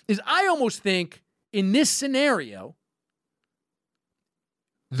thing, is I almost think in this scenario,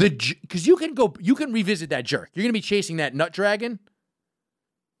 because you can revisit that jerk. You're going to be chasing that nut dragon.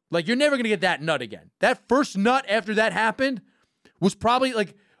 Like, you're never going to get that nut again. That first nut after that happened was probably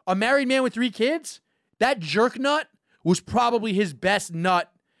like a married man with 3 kids. That jerk nut was probably his best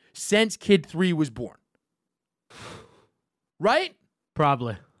nut since kid 3 was born. Right?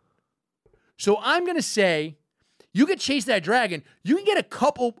 Probably. So I'm going to say you can chase that dragon. You can get a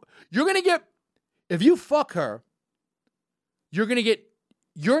couple. You're going to get, if you fuck her, you're going to get,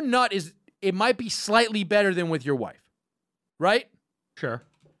 your nut it might be slightly better than with your wife. Right? Sure.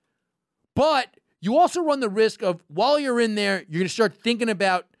 But you also run the risk of, while you're in there, you're going to start thinking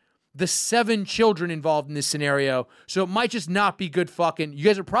about the 7 children involved in this scenario. So it might just not be good fucking. You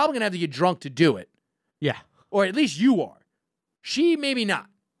guys are probably going to have to get drunk to do it. Yeah. Or at least you are. She maybe not,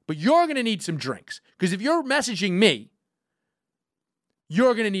 but you're going to need some drinks. Because if you're messaging me,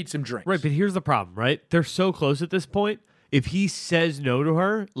 you're going to need some drinks. Right, but here's the problem, right? They're so close at this point. If he says no to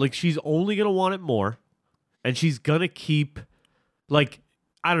her, like, she's only going to want it more. And she's going to keep, like,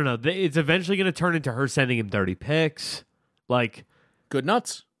 I don't know. It's eventually going to turn into her sending him dirty pics. Like, good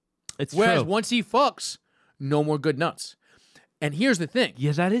nuts. It's Whereas true. once he fucks, no more good nuts. And here's the thing.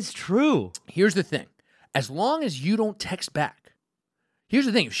 Yeah, that is true. Here's the thing. As long as you don't text back, here's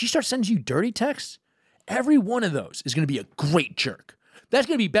the thing. If she starts sending you dirty texts, every one of those is going to be a great jerk. That's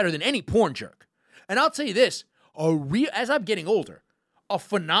going to be better than any porn jerk. And I'll tell you this, as I'm getting older, a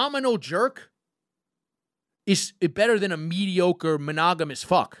phenomenal jerk is better than a mediocre monogamous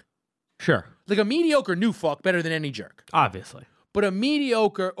fuck. Sure. Like a mediocre new fuck better than any jerk. Obviously. But a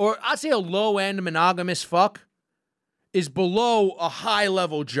mediocre, or I'd say a low-end monogamous fuck is below a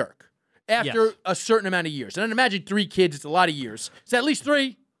high-level jerk after a certain amount of years. And I'd imagine 3 kids, it's a lot of years. It's at least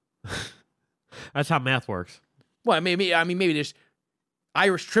 3. That's how math works. Well, maybe there's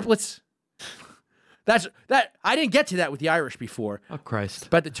Irish triplets. I didn't get to that with the Irish before. Oh, Christ.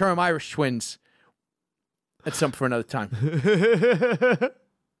 But the term Irish twins, that's something for another time.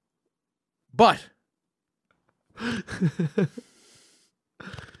 But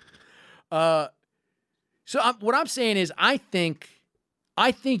what I'm saying is, I think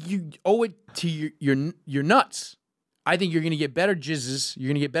you owe it to your nuts. I think you're going to get better jizzes. You're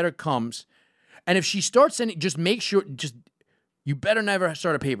going to get better comes. And if she starts sending, just make sure, you better never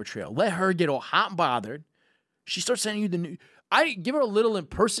start a paper trail. Let her get all hot and bothered. She starts sending you the new. I give her a little in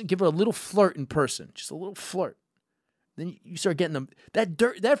person. Give her a little flirt in person. Just a little flirt. Then you start getting them.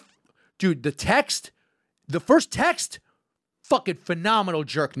 Dude, the first text, fucking phenomenal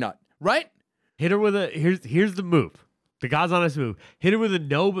jerk nut, right? Hit her with here's the move. The God's honest move. Hit her with a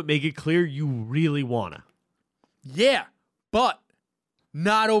no, but make it clear you really wanna. Yeah, but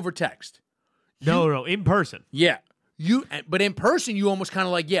not over text. No, in person. Yeah. But in person, you almost kind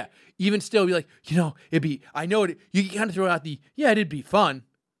of like, yeah, even still be like, I know it, you kind of throw out it'd be fun.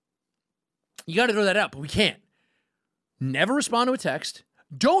 You got to throw that out, but we can't. Never respond to a text.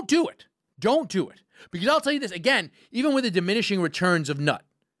 Don't do it. Don't do it. Because I'll tell you this, again, even with the diminishing returns of nut,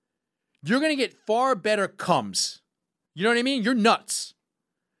 you're going to get far better comes. You know what I mean? You're nuts.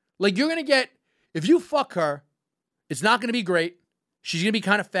 Like, you're going to get, if you fuck her, it's not going to be great. She's going to be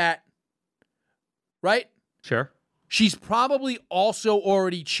kind of fat. Right? Sure. She's probably also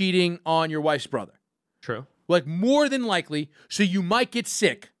already cheating on your wife's brother. True. Like, more than likely, so you might get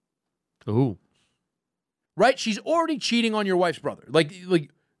sick. Ooh. Right? She's already cheating on your wife's brother. Like,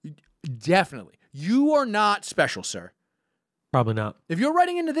 definitely. You are not special, sir. Probably not. If you're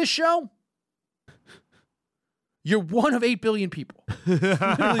writing into this show, you're one of 8 billion people.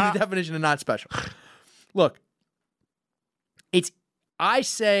 Literally the definition of not special. Look, I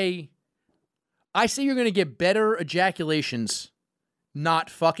say you're going to get better ejaculations not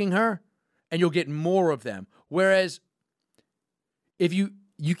fucking her, and you'll get more of them. Whereas if you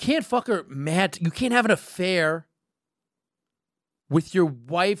can't fuck her mad, you can't have an affair with your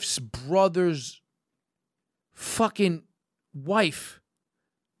wife's brother's fucking wife.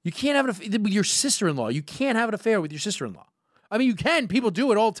 You can't have an affair with your sister-in-law. You can't have an affair with your sister-in-law. I mean, you can. People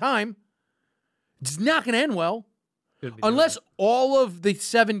do it all the time. It's not going to end well. Unless all of the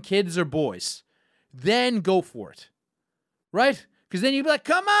 7 kids are boys. Then go for it. Right? Because then you'd be like,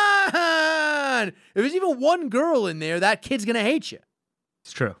 come on! If there's even one girl in there, that kid's going to hate you.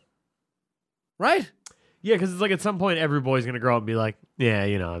 It's true. Right? Yeah, because it's like at some point every boy's going to grow up and be like, yeah,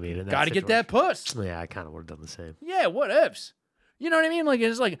 I mean. Got to get that puss. Yeah, I kind of would have done the same. Yeah, what ifs? You know what I mean? Like,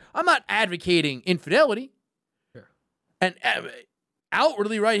 it's like, I'm not advocating infidelity. Sure. And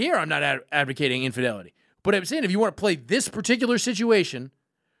outwardly right here, I'm not advocating infidelity. But I'm saying if you want to play this particular situation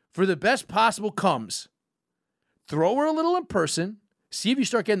for the best possible comes, throw her a little in person, see if you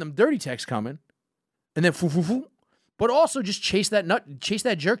start getting them dirty texts coming, and then foo. But also just chase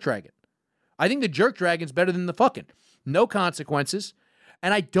that jerk dragon. I think the jerk dragon's better than the fucking. No consequences.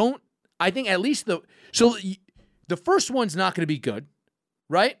 And I think at least the first one's not going to be good,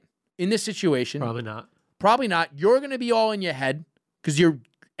 right? In this situation. Probably not. You're going to be all in your head because you're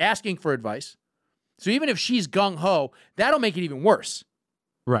asking for advice. So even if she's gung-ho, that'll make it even worse.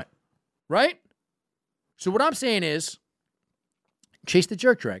 Right. Right? So what I'm saying is, chase the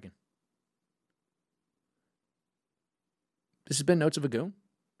jerk dragon. This has been Notes of a Goon.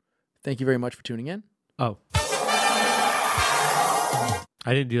 Thank you very much for tuning in. Oh. I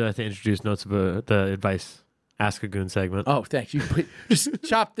didn't do that to introduce Notes of the advice Ask a Goon segment. Oh, thanks. You just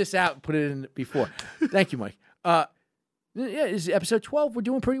chop this out and put it in before. Thank you, Mike. Yeah, this is episode 12. We're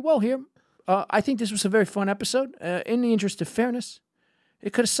doing pretty well here. I think this was a very fun episode. In the interest of fairness,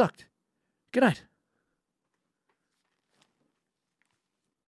 it could have sucked. Good night.